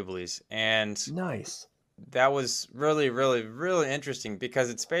on Jubilees, and nice. that was really, really, really interesting because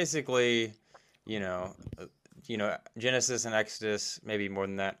it's basically, you know, uh, Genesis and Exodus, maybe more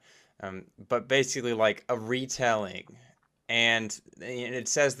than that, but basically like a retelling, and it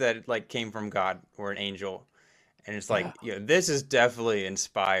says that it like came from God or an angel, and it's Yeah, like, this is definitely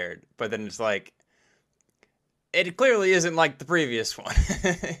inspired, but then it's like it clearly isn't like the previous one.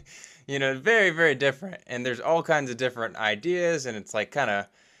 Very, very different, and there's all kinds of different ideas, and it's like kind of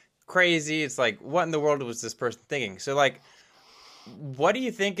crazy. It's like, what in the world was this person thinking? So like, what do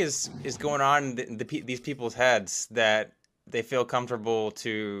you think is going on in these people's heads that they feel comfortable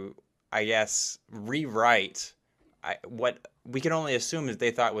to, I guess, rewrite what we can only assume is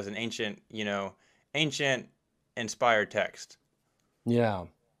they thought was an ancient inspired text? yeah,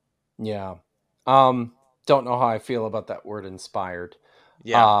 yeah. Um, don't know how I feel about that word inspired.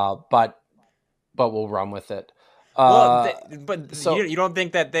 Yeah. But we'll run with it. Well, Uh, but you so you don't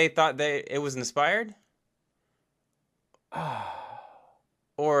think that they thought it was inspired,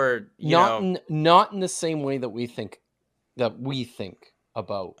 or not in the same way that we think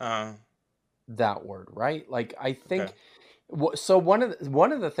about uh, that word, right? Like I okay, think, so one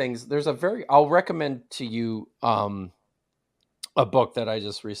of the things, I'll recommend to you a book that I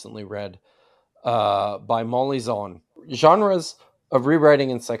just recently read, by Molly Zahn, Genres of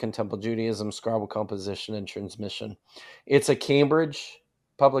Rewriting in Second Temple Judaism, Scribal Composition and Transmission. It's a Cambridge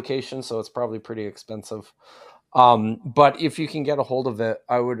publication, so it's probably pretty expensive. But if you can get a hold of it,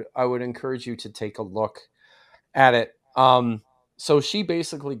 I would encourage you to take a look at it. So she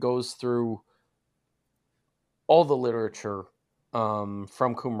basically goes through all the literature from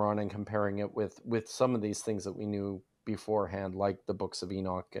Qumran and comparing it with some of these things that we knew beforehand, like the books of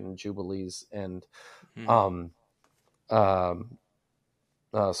Enoch and Jubilees and Mm-hmm. um, um,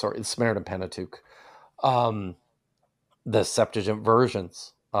 the Samaritan Pentateuch, um, the Septuagint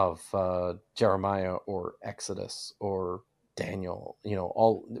versions of Jeremiah or Exodus or Daniel.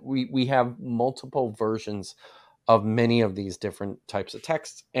 All we have multiple versions of many of these different types of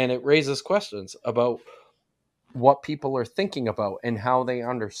texts, and it raises questions about what people are thinking about and how they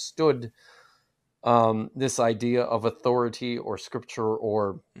understood this idea of authority or scripture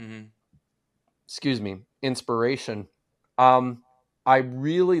or, Mm-hmm. inspiration. I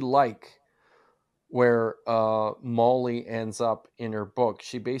really like where Molly ends up in her book.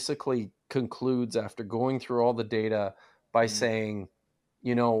 She basically concludes after going through all the data by Mm-hmm. saying,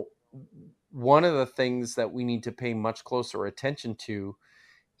 you know, one of the things that we need to pay much closer attention to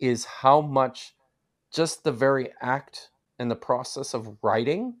is how much just the very act and the process of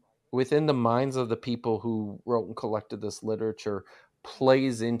writing within the minds of the people who wrote and collected this literature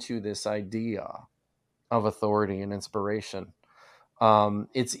plays into this idea of authority and inspiration.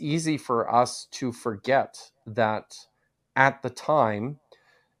 It's easy for us to forget that at the time,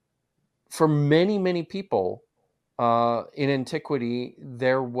 for many, many people in antiquity,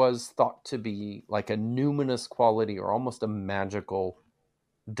 there was thought to be like a numinous quality or almost a magical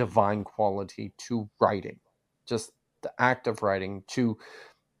divine quality to writing, just the act of writing, to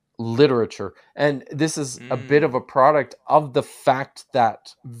literature. And this is a bit of Mm. a product of the fact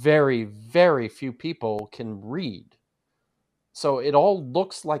that very, very few people can read. So it all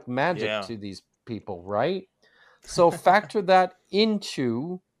looks like magic Yeah. to these people, right? So factor that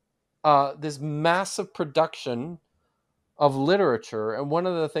into this massive production of literature. And one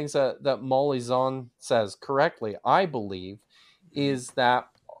of the things that Molly Zahn says correctly, I believe, Mm-hmm. is that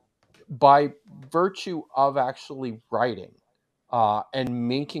by virtue of actually writing and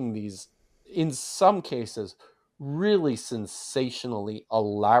making these, in some cases, really sensationally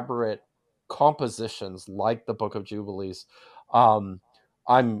elaborate compositions like the Book of Jubilees, um,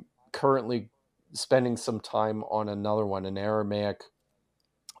 I'm currently spending some time on another one, an Aramaic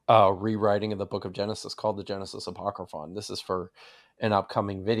rewriting of the Book of Genesis called the Genesis Apocryphon. This is for an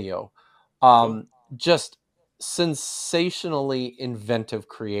upcoming video. Cool. Just sensationally inventive,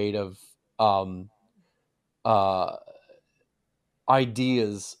 creative um, uh,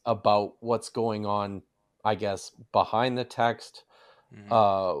 ideas about what's going on, I guess, behind the text,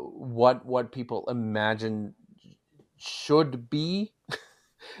 Mm-hmm. what people imagine should be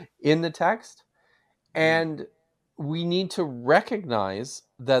in the text, Mm-hmm. and we need to recognize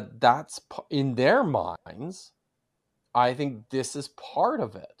that that's in their minds. I think this is part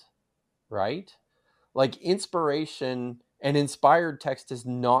of it, right? Like inspiration and inspired text is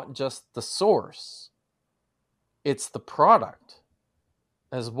not just the source, it's the product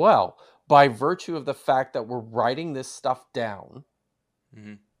as well. By virtue of the fact that we're writing this stuff down,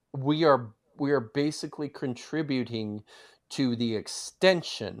 Mm-hmm. we are basically contributing to the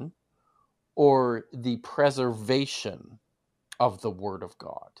extension or the preservation of the word of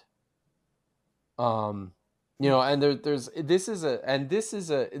God. Um, and there's this is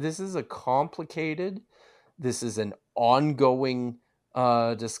a complicated, this is an ongoing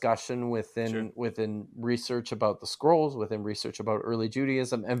discussion Sure. within research about the scrolls, within research about early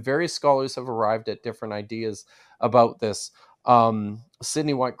Judaism, and various scholars have arrived at different ideas about this.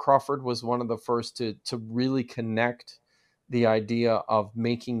 Sidney White Crawford was one of the first to really connect the idea of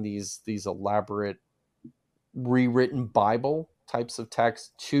making these elaborate rewritten Bible types of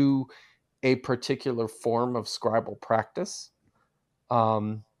text to a particular form of scribal practice.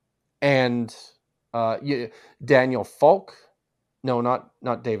 Um, and Daniel Falk, no,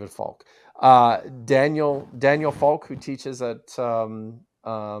 not David Falk, Daniel Falk, who teaches at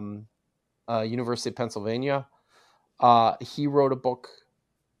University of Pennsylvania. He wrote a book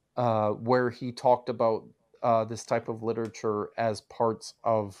where he talked about this type of literature as part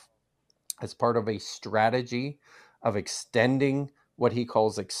of a strategy of extending what he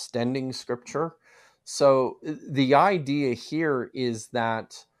calls extending scripture. So the idea here is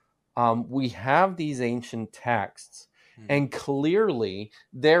that we have these ancient texts, Mm-hmm. and clearly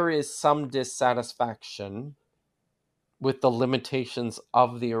there is some dissatisfaction with the limitations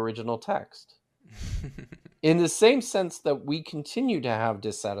of the original text. In the same sense that we continue to have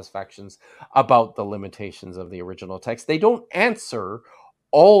dissatisfactions about the limitations of the original text, they don't answer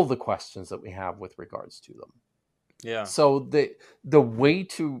all the questions that we have with regards to them. Yeah. So the way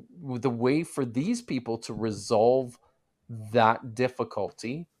for these people to resolve that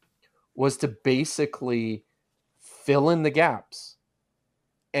difficulty was to basically fill in the gaps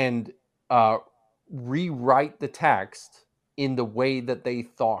and uh, rewrite the text in the way that they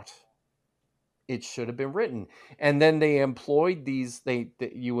thought it should have been written. And then they employed these, that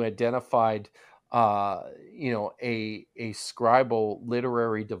you identified, a scribal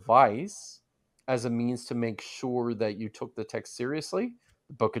literary device as a means to make sure that you took the text seriously.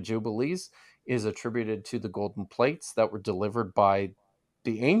 The Book of Jubilees is attributed to the golden plates that were delivered by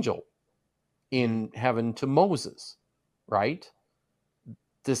the angel Mm-hmm. in heaven to Moses, right?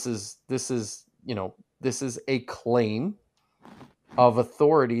 This is a claim of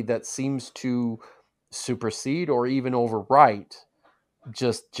authority that seems to supersede or even overwrite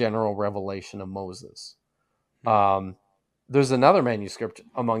just general revelation of Moses. Um, there's another manuscript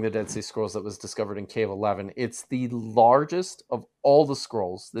among the Dead Sea Scrolls that was discovered in Cave 11. It's the largest of all the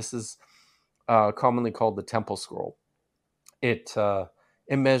scrolls. This is commonly called the Temple Scroll. It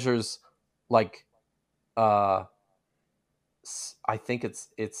measures like uh, I think it's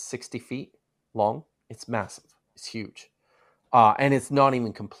 60 feet long. It's massive. It's huge, and it's not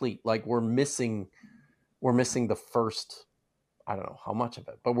even complete. Like we're missing the first. I don't know how much of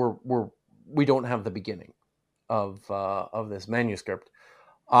it, but we don't have the beginning of this manuscript.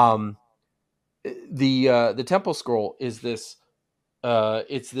 Um, the Temple Scroll is this.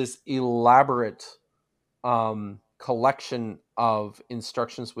 It's this elaborate collection of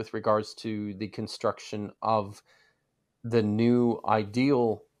instructions with regards to the construction of the new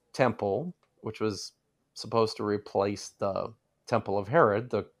ideal temple, which was supposed to replace the temple of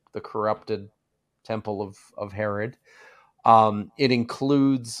Herod, the corrupted temple of Herod. It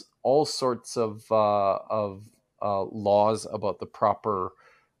includes all sorts of laws about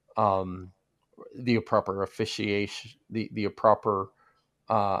um, the proper officiation, the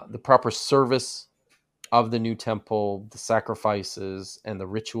proper service of the new temple, the sacrifices and the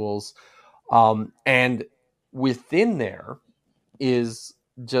rituals, and within there is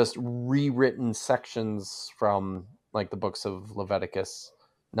just rewritten sections from like the books of Leviticus,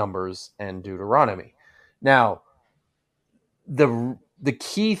 Numbers, and Deuteronomy. Now, the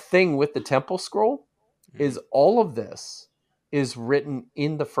key thing with the Temple Scroll Mm-hmm. is all of this is written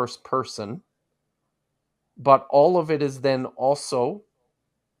in the first person, but all of it is then also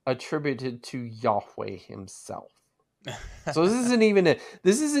attributed to Yahweh himself. So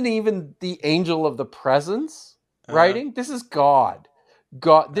this isn't even the angel of the presence uh, writing. This is God.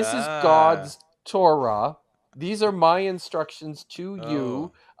 God. This is ah, God's Torah. These are my instructions to oh,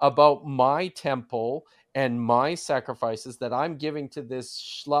 you about my temple and my sacrifices that I'm giving to this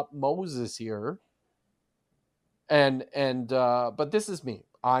schlup Moses here. And but this is me.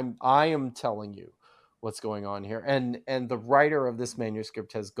 I am telling you what's going on here. And the writer of this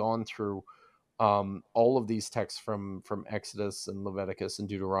manuscript has gone through all of these texts from Exodus and Leviticus and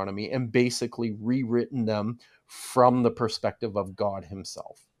Deuteronomy and basically rewritten them from the perspective of God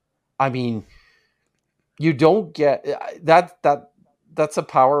himself. I mean, you don't get that's a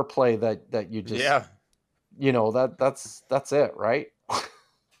power play that you just yeah. that's it, right?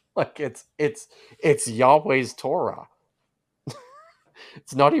 Like it's Yahweh's Torah.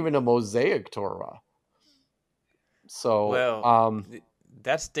 It's not even a Mosaic Torah. So Well,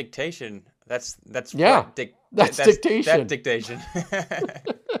 that's dictation. That's yeah, what that's that dictation. dictation.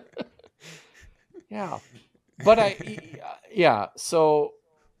 Yeah. But yeah, so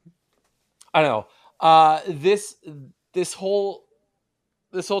I don't know. This this whole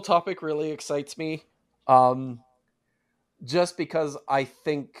this whole topic really excites me. Um, just because I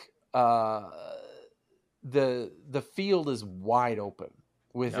think the field is wide open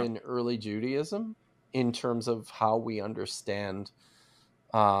Yeah. within early Judaism in terms of how we understand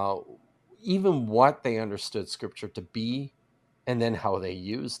uh, even what they understood Scripture to be, and then how they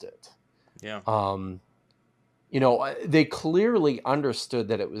used it. Yeah. Um, they clearly understood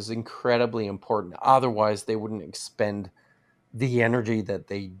that it was incredibly important. Otherwise, they wouldn't expend the energy that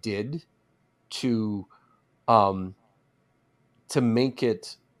they did to um, to make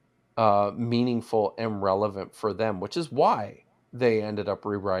it meaningful and relevant for them, which is why they ended up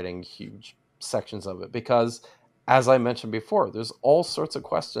rewriting huge sections of it. Because, as I mentioned before, there's all sorts of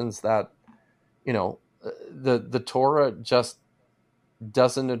questions that the Torah just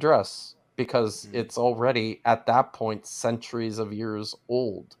doesn't address because Mm. it's already at that point centuries of years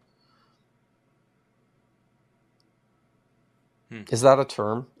old. Hmm. Is that a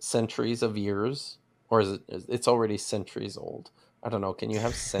term? Centuries of years? Or is it's already centuries old? I don't know. Can you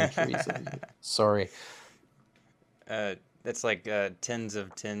have centuries of years? Sorry. That's like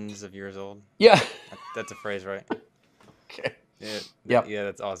tens of years old. Yeah. That's a phrase, right? Okay. Yeah, Yep. yeah,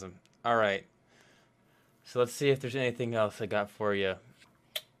 that's awesome. All right. So let's see if there's anything else I got for you.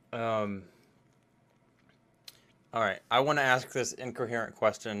 Um, all right. I want to ask this incoherent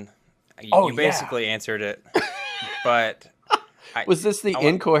question. Oh, You yeah. basically answered it, but I Was this the I want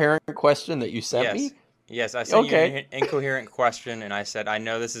incoherent question that you sent yes. me? Yes, I sent you an Okay. incoherent question and I said I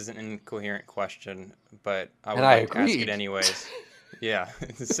know this is an incoherent question, but I And would I like to ask it agreed. anyways. Yeah.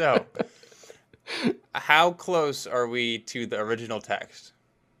 So, how close are we to the original text?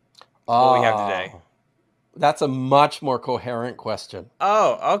 What we have today? Ah, that's a much more coherent question.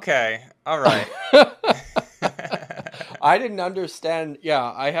 Oh, okay. All right. I didn't understand. Yeah,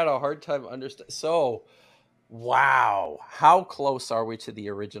 I had a hard time understand. So, wow, how close are we to the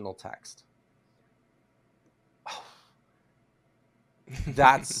original text?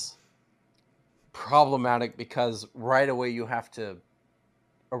 That's problematic because right away you have to,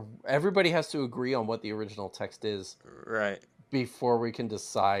 everybody has to agree on what the original text is Right. before we can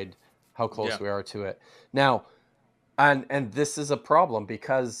decide how Yeah. close we are to it. Now, and this is a problem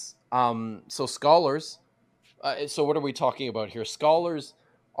because so scholars, so what are we talking about here? Scholars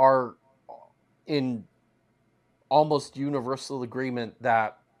are in almost universal agreement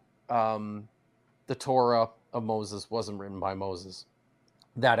that um, the Torah of Moses wasn't written by Moses,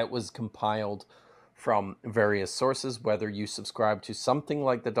 that it was compiled from various sources, whether you subscribe to something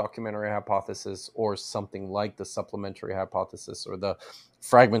like the documentary hypothesis or something like the supplementary hypothesis or the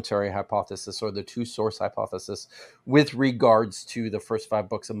fragmentary hypothesis or the two source hypothesis with regards to the first five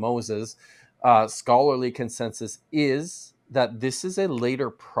books of Moses. Scholarly consensus is that this is a later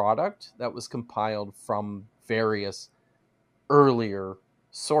product that was compiled from various earlier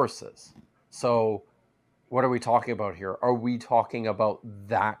sources. So, what are we talking about here? Are we talking about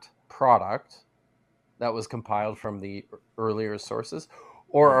that product that was compiled from the earlier sources,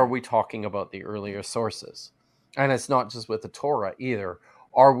 or are Mm. we talking about the earlier sources? And it's not just with the Torah either.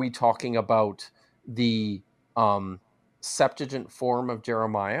 Are we talking about the um, Septuagint form of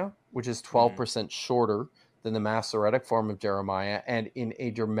Jeremiah, which is Mm. 12% shorter than the Masoretic form of Jeremiah and in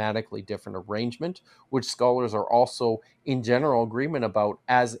a dramatically different arrangement, which scholars are also in general agreement about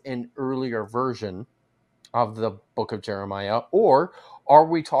as an earlier version of the book of Jeremiah? Or are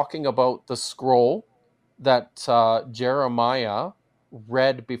we talking about the scroll that Jeremiah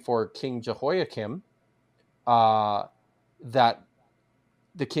read before King Jehoiakim, uh, that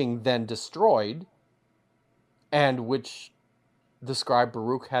the king then destroyed, and which the scribe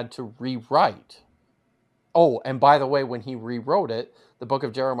Baruch had to rewrite? Oh, and by the way, when he rewrote it, the book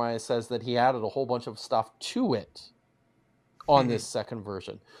of Jeremiah says that he added a whole bunch of stuff to it on this second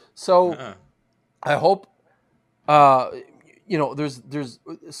version. So Uh-uh. I hope uh there's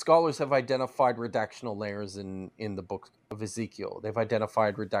scholars have identified redactional layers in the book of Ezekiel. They've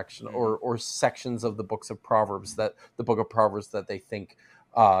identified redaction Mm. or sections of the books of Proverbs, that the book of Proverbs that they think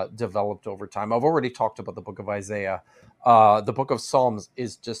developed over time. I've already talked about the book of Isaiah. The book of Psalms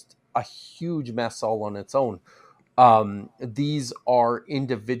is just a huge mess all on its own. These are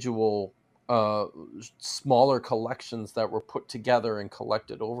individual uh, smaller collections that were put together and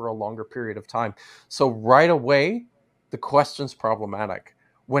collected over a longer period of time. So right away, the question's problematic.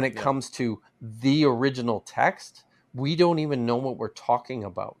 When it Yeah. comes to the original text, we don't even know what we're talking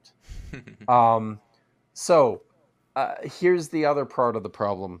about. Um, so here's the other part of the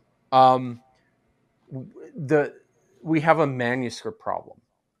problem. The We have a manuscript problem.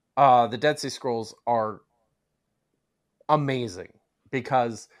 The Dead Sea Scrolls are amazing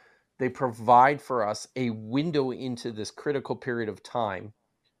because they provide for us a window into this critical period of time.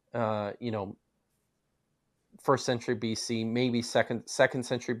 Uh, you know, first century BC, maybe second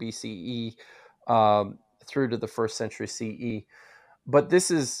century BCE, through to the first century CE. But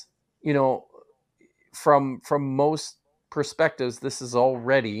this is, you know, from most perspectives, this is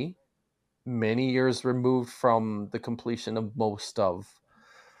already many years removed from the completion of most of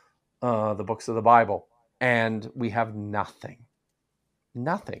the books of the Bible, and we have nothing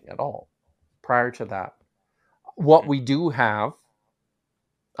at all prior to that. What we do have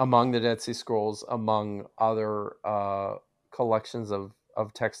among the Dead Sea Scrolls, among other collections of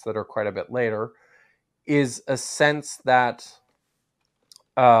texts that are quite a bit later, is a sense that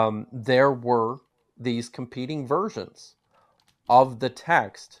there were these competing versions of the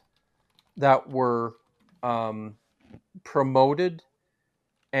text that were um, promoted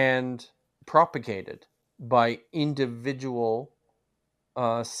and propagated by individual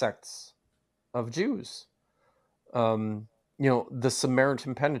sects of Jews. Um, the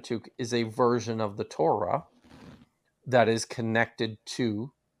Samaritan Pentateuch is a version of the Torah that is connected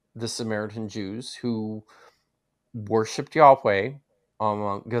to the Samaritan Jews who worshipped Yahweh on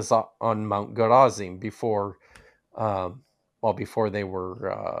Mount Gerizim before um, well, before they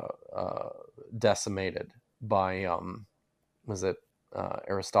were decimated by, was it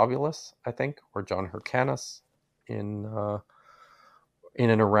Aristobulus, I think, or John Hyrcanus in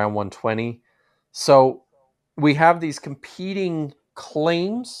and around 120. So we have these competing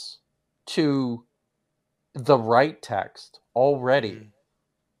claims to the right text already Mm,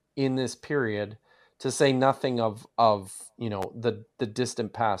 in this period, to say nothing of the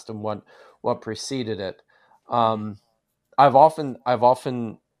distant past and what preceded it. mm, um I've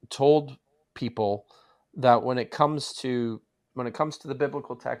often told people that when it comes to the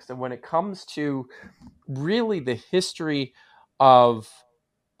biblical text, and when it comes to really the history of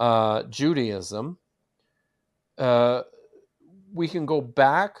Judaism, uh, we can go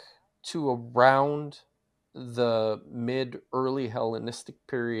back to around the mid early Hellenistic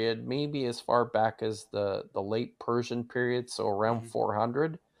period, maybe as far back as the late Persian period, so around mm,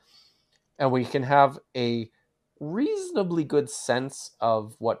 400, and we can have a reasonably good sense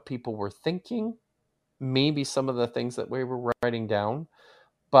of what people were thinking, maybe some of the things that we were writing down.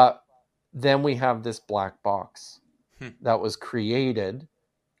 But then we have this black box mm, that was created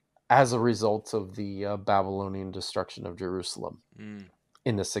as a result of the Babylonian destruction of Jerusalem mm.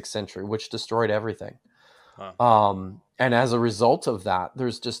 in the 6th century, which destroyed everything. Wow. And as a result of that,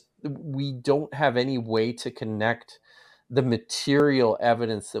 we don't have any way to connect the material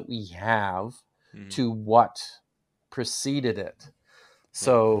evidence that we have Mm, to what preceded it. yeah.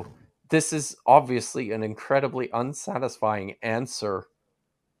 So this is obviously an incredibly unsatisfying answer,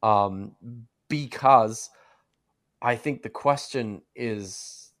 um, because I think the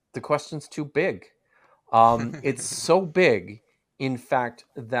question's too big. It's so big, in fact,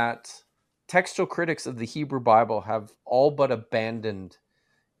 that textual critics of the Hebrew Bible have all but abandoned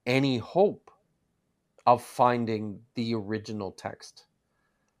any hope of finding the original text,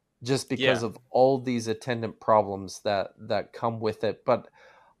 just because Yeah. of all these attendant problems that come with it. But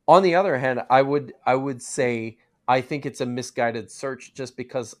on the other hand, I would say I think it's a misguided search, just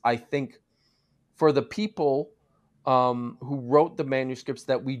because I think for the people who wrote the manuscripts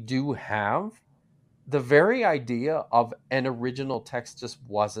that we do have, the very idea of an original text just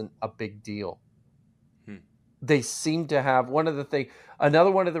wasn't a big deal. Mm, They seem to have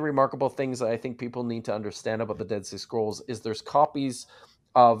another one of the remarkable things that I think people need to understand about the Dead Sea Scrolls is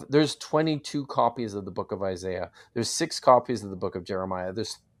there's 22 copies of the book of Isaiah. There's 6 copies of the book of Jeremiah.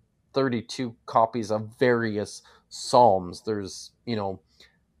 There's 32 copies of various Psalms. There's,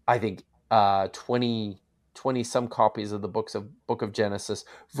 I think 20 some copies of the book of Genesis.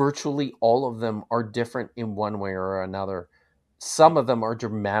 Virtually all of them are different in one way or another. mm, Some of them are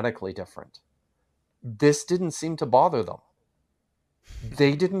dramatically different. This didn't seem to bother them.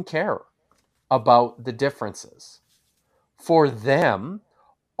 They didn't care about the differences. For them,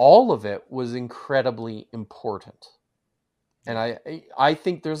 all of it was incredibly important. And yeah. I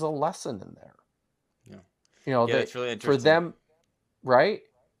think there's a lesson in there. Yeah. Yeah. That That's really for interesting. them, right?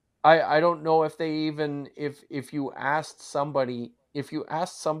 I don't know if they even if you asked somebody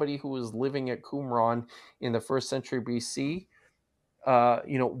who was living at Qumran in the 1st century BC,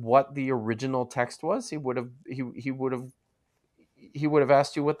 what the original text was, he would have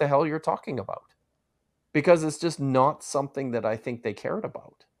asked you what the hell you're talking about, because it's just not something that I think they cared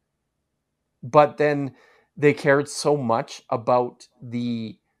about. But then they cared so much about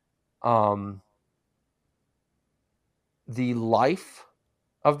um the life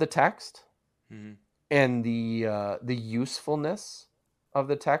of the text, Mm, and the usefulness of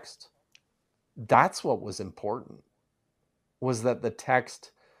the text. That's what was important, was that the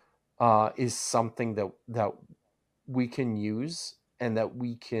text is something that we can use and that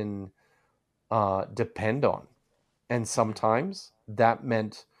we can depend on. And mm, sometimes that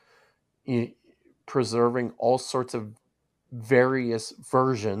meant i- preserving all sorts of various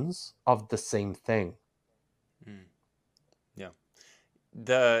versions of the same thing. mm. Yeah.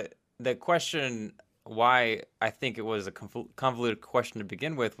 The question why I think it was a convoluted question to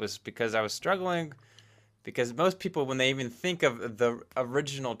begin with was because I was struggling, because most people, when they even think of the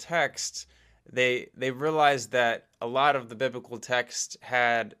original text, they realize that a lot of the biblical text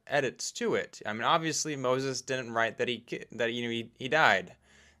had edits to it. I mean, obviously Moses didn't write that he died.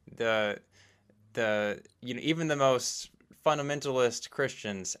 The even the most fundamentalist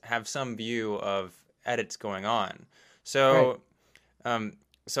Christians have some view of edits going on. Right. So um,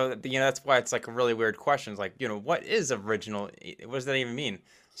 that's why it's like a really weird question. It's like, what is original? What does that even mean?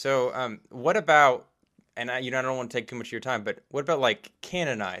 So what about, and I don't want to take too much of your time, but what about like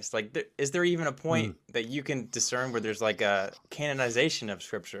canonized? Like, is there even a point Mm. that you can discern where there's like a canonization of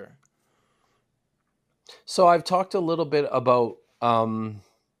scripture? So I've talked a little bit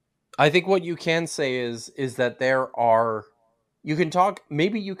I think what you can say is that there are, you can talk,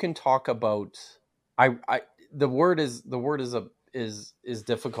 maybe you can talk about, I the word is is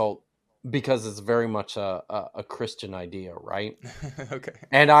difficult because it's very much a Christian idea, right? Okay.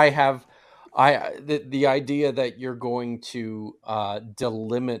 And I have, the idea that you're going to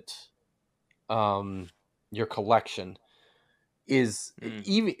delimit um your collection is Mm.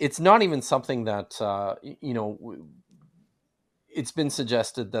 even, it's not even something that it's been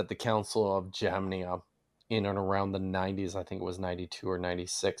suggested that the Council of Jamnia in and around the 90s, I think it was 92 or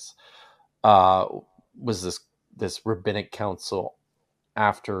 96, uh, was this rabbinic council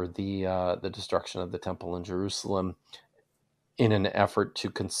after the destruction of the temple in Jerusalem, in an effort to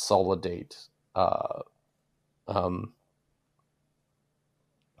consolidate. Uh, um,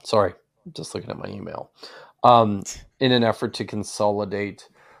 sorry, just looking at my email. Um, in an effort to consolidate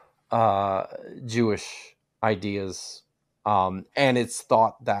uh, Jewish ideas, and it's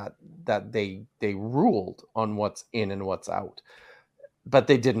thought that they ruled on what's in and what's out, but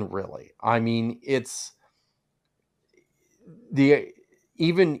they didn't really. I mean, it's the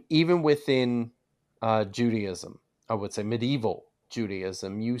even within Judaism, I would say medieval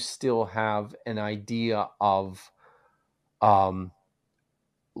Judaism, you still have an idea of um,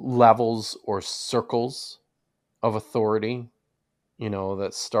 levels or circles of authority.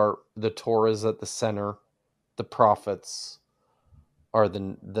 That start, the Torah's at the center, the prophets are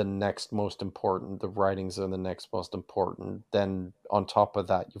the next most important, the writings are the next most important. Then on top of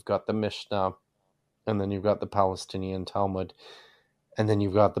that, you've got the Mishnah, and then you've got the Palestinian Talmud, and then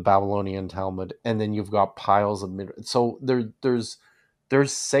you've got the Babylonian Talmud, and then you've got piles of so there's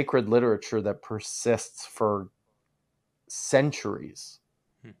sacred literature that persists for centuries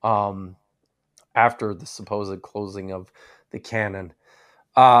Hmm. um, after the supposed closing of the canon.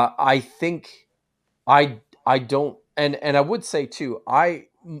 I think I don't, and I would say too,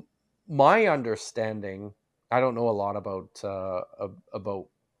 my understanding, I don't know a lot about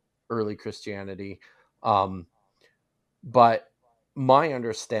early Christianity, um, but my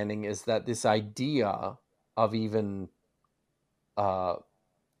understanding is that this idea of even uh,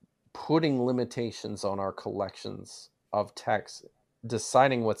 putting limitations on our collections of text,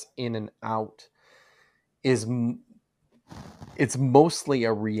 deciding what's in and out, is it's mostly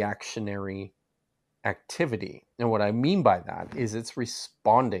a reactionary activity. And what I mean by that is it's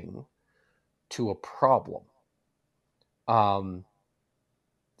responding to a problem. Um,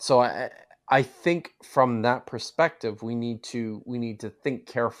 so I think from that perspective, we need to think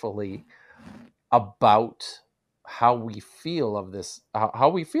carefully about how we feel of this, how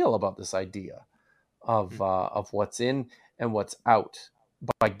we feel about this idea Hmm. of what's in and what's out,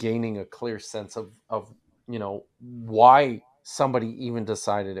 by gaining a clear sense of why somebody even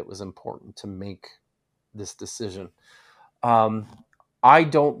decided it was important to make this decision. Um, I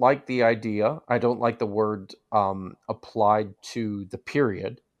don't like the idea. I don't like the word applied to the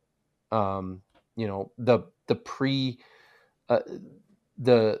period. Um, the pre uh,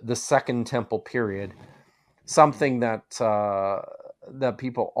 the Second Temple period. Hmm. Something that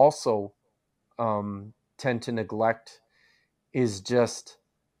people also tend to neglect is just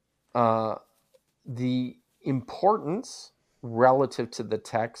uh, the importance relative to the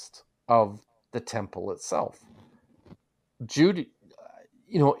text of the temple itself. Jude,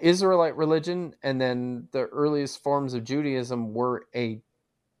 Israelite religion and then the earliest forms of Judaism were a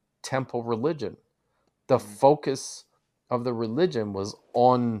temple religion. The Hmm. focus of the religion was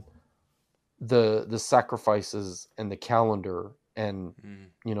on the sacrifices and the calendar and Hmm.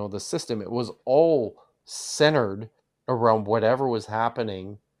 the system. It was all centered around whatever was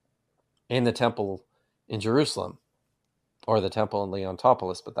happening in the temple in Jerusalem, or the temple in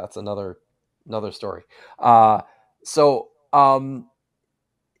Leontopolis, but that's another story. So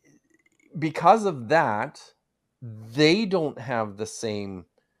because of that, they don't have the same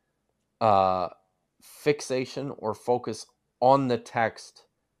uh, fixation or focus on the text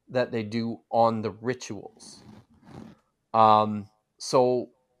that they do on the rituals. Um,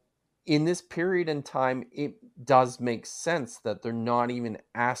 so in this period in time, it does make sense that they're not even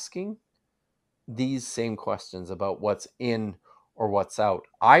asking these same questions about what's in or what's out.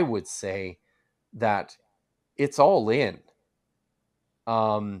 I would say that it's all in.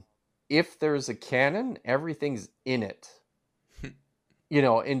 Um, if there's a canon, everything's in it.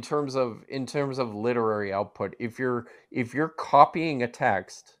 In terms of literary output, if you're copying a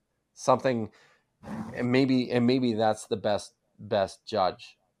text, something, and maybe that's the best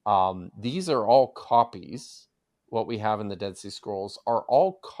judge. These are all copies. What we have in the Dead Sea Scrolls are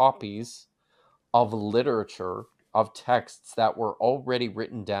all copies of literature, of texts that were already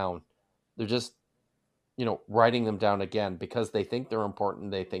written down. They're just writing them down again because they think they're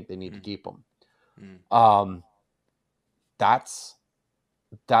important. They think they need to Mm, keep them. mm, Um, that's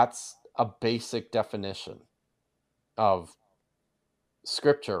that's a basic definition of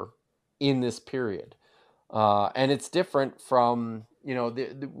scripture in this period, and it's different from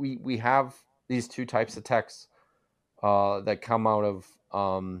we have these two types of texts that come out of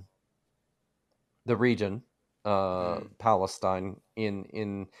the region, mm, Palestine,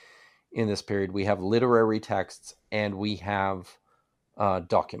 in this period. We have literary texts and we have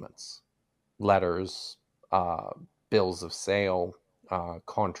documents, letters, uh, bills of sale,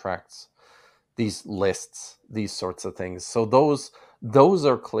 contracts, these lists, these sorts of things. So those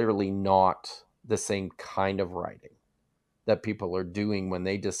are clearly not the same kind of writing that people are doing when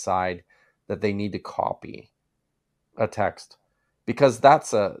they decide that they need to copy a text, because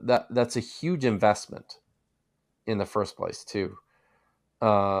that's a huge investment in the first place too.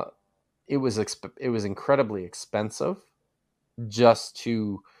 Uh, it was incredibly expensive just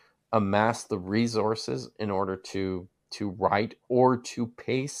to amass the resources in order to write or to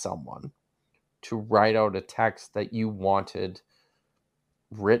pay someone to write out a text that you wanted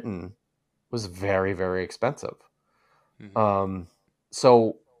written was very, very expensive. mhm. Um,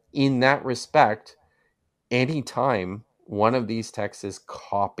 so in that respect, anytime one of these texts is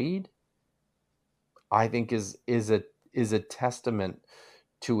copied, I think is a testament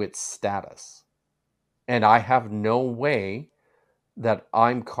to its status. And I have no way that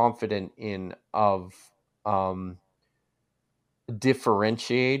I'm confident in of um,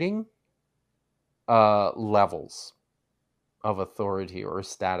 differentiating levels of authority or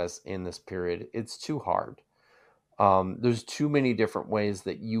status in this period. It's too hard. There's too many different ways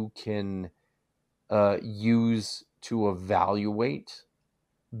that you can use to evaluate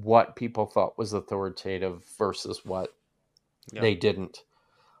what people thought was authoritative versus what Yeah, they didn't.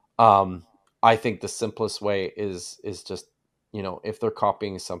 Um, I think the simplest way is just, if they're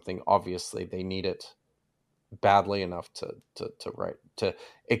copying something, obviously they need it badly enough to write, to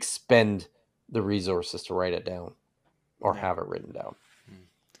expend the resources to write it down or yeah. have it written down. Mm.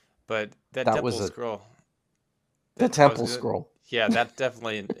 But that That was temple a scroll, the that I was temple good. scroll. Yeah, that's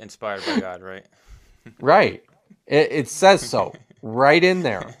definitely inspired by God, right? Right. It says so right in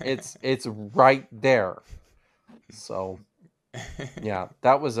there. It's right there. So yeah,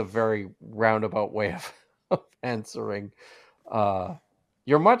 that was a very roundabout way of answering uh,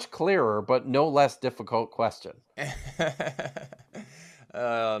 your much clearer but no less difficult question.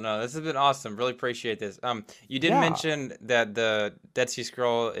 Oh no, this has been awesome. Really appreciate this. You did Yeah. mention that the Dead Sea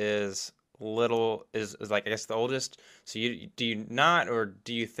Scroll is like I guess the oldest. So do you not, or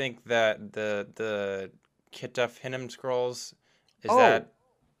do you think that the Kittuf Hinnom scrolls is Oh, that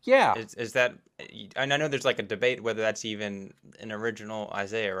yeah. is that? And I know there's like a debate whether that's even an original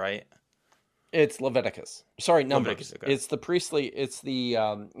Isaiah, right? It's Leviticus. Sorry, Leviticus, Numbers. okay. It's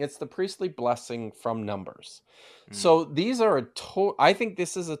the priestly blessing from Numbers. Mm, So these are I think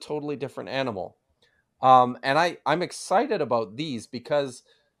this is a totally different animal. And I'm excited about these because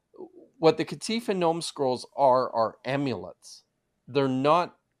what the Katif and Gnome scrolls are amulets. They're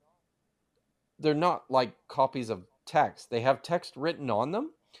not they're not like copies of text. They have text written on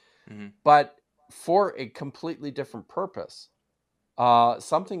them, mm, but for a completely different purpose.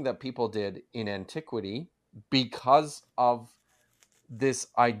 Something that people did in antiquity because of this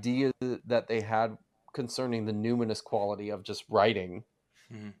idea that they had concerning the numinous quality of just writing.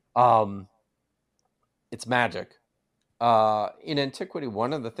 mm, Um, it's magic. In antiquity,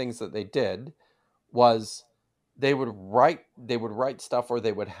 one of the things that they did was they would write stuff, or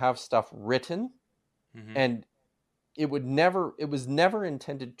they would have stuff written, mm, and it was never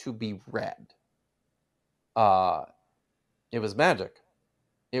intended to be read. Uh, it was magic.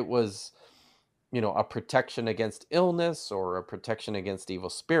 It was a protection against illness, or a protection against evil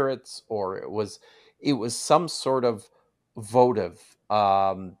spirits, or it was some sort of votive.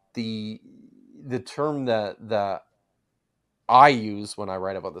 The term that I use when I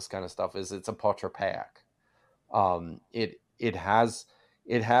write about this kind of stuff is it's apotropaic. It has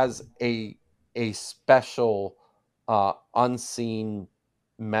a special unseen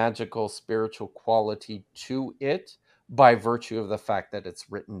magical spiritual quality to it by virtue of the fact that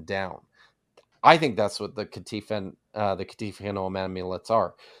it's written down. I think that's what the Katifano amulets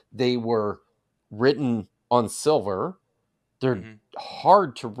are. They were written on silver. They're mm,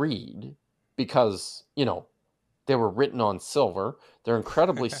 hard to read because, they were written on silver. They're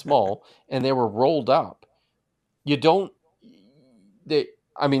incredibly small and they were rolled up. You don't they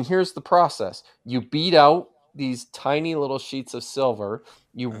I mean, here's the process. You beat out these tiny little sheets of silver,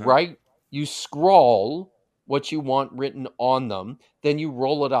 you uh-huh. write, you scrawl what you want written on them, then you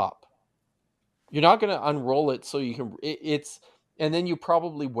roll it up. You're not going to unroll it so you can and then you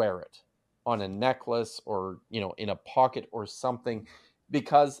probably wear it on a necklace or, in a pocket or something,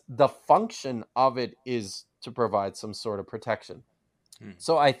 because the function of it is to provide some sort of protection. Hmm.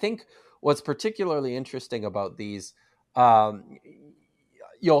 So I think what's particularly interesting about these, um,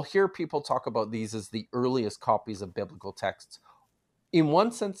 you'll hear people talk about these as the earliest copies of biblical texts. In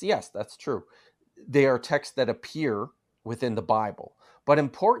one sense, yes, that's true. They are texts that appear within the Bible. But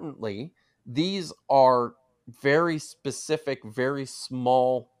importantly, these are very specific, very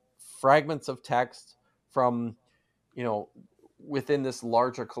small fragments of text from, you know, within this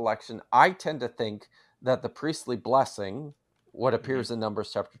larger collection. I tend to think that the priestly blessing, what Hmm. appears in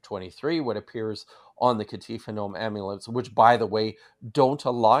Numbers chapter 23, what appears on the Katifanome amulets, which, by the way, don't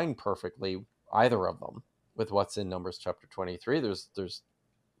align perfectly, either of them, with what's in Numbers chapter 23. There's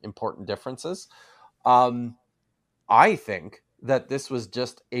important differences. Um, I think that this was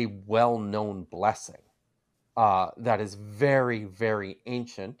just a well-known blessing that is very, very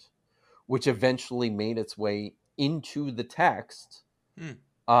ancient, which eventually made its way into the text, Hmm.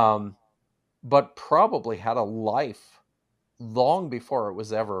 um, but probably had a life long before it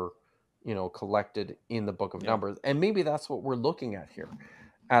was ever, collected in the Book of Yeah. Numbers. And maybe that's what we're looking at here,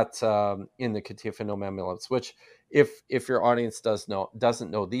 at in the Katifanome amulets, which, if your audience doesn't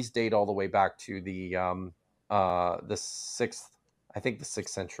know, these date all the way back to the sixth, I think the 6th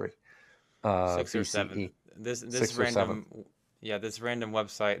century, Sixth or seventh. BCE, This 6th or 7th. random, yeah, this random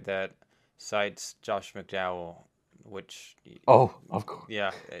website that cites Josh McDowell, which, Oh, of course.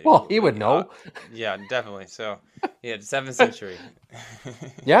 yeah, Well, he would know. yeah, definitely. So, yeah, 7th century.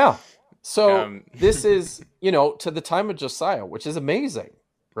 Yeah. So um, this is, to the time of Josiah, which is amazing,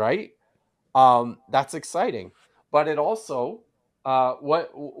 right? That's exciting. But it also,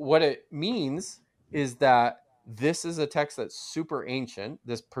 what it means is that this is a text that's super ancient.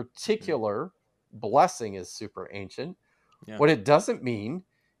 This particular blessing is super ancient. yeah. What it doesn't mean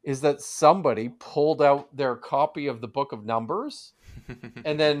is that somebody pulled out their copy of the Book of Numbers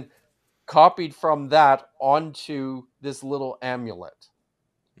and then copied from that onto this little amulet.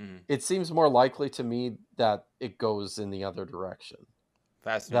 Mm. It seems more likely to me that it goes in the other direction.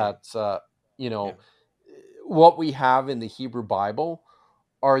 Fascinating. That, Yeah. what we have in the Hebrew Bible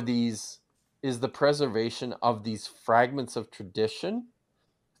are these is the preservation of these fragments of tradition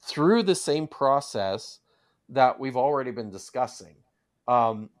through the same process that we've already been discussing.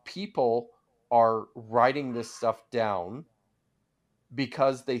 People are writing this stuff down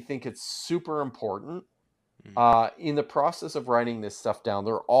because they think it's super important. Mm. In the process of writing this stuff down,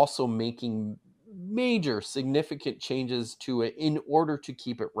 they're also making major, significant changes to it in order to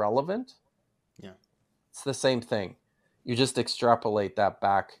keep it relevant. Yeah. It's the same thing. You just extrapolate that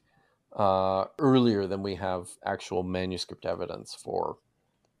back earlier than we have actual manuscript evidence for,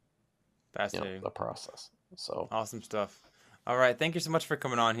 Fascinating. the process. So, Awesome stuff. All right. Thank you so much for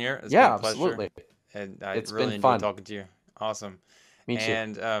coming on here. It's been a yeah, pleasure, absolutely. and I It's been really enjoyed fun. talking to you. Awesome. Me too.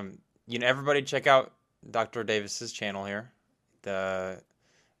 And everybody check out Dr. Davis's channel here. The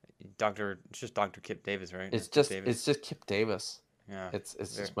it's just Dr. Kipp Davis, right? Or It's Kipp just Davis. Kipp Davis. Yeah. It's Very,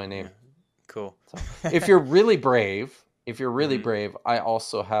 just my yeah. name. Cool. So, if you're really brave, Hmm. I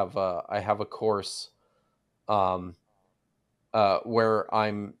also have a course, um, where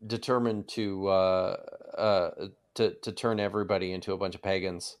I'm determined to turn everybody into a bunch of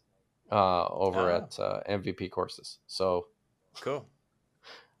pagans, over Oh, at MVP courses. So, cool.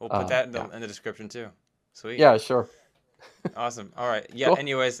 We'll put that yeah, in the description too. Sweet. yeah, sure, Awesome. All right. Yeah. cool,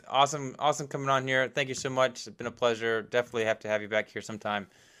 Anyways, awesome coming on here. Thank you so much. It's been a pleasure. Definitely have to have you back here sometime.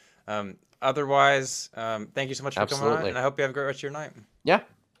 Otherwise, thank you so much for coming on, absolutely, and I hope you have a great rest of your night. yeah.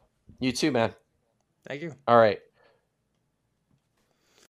 You too, man. Thank you. All right.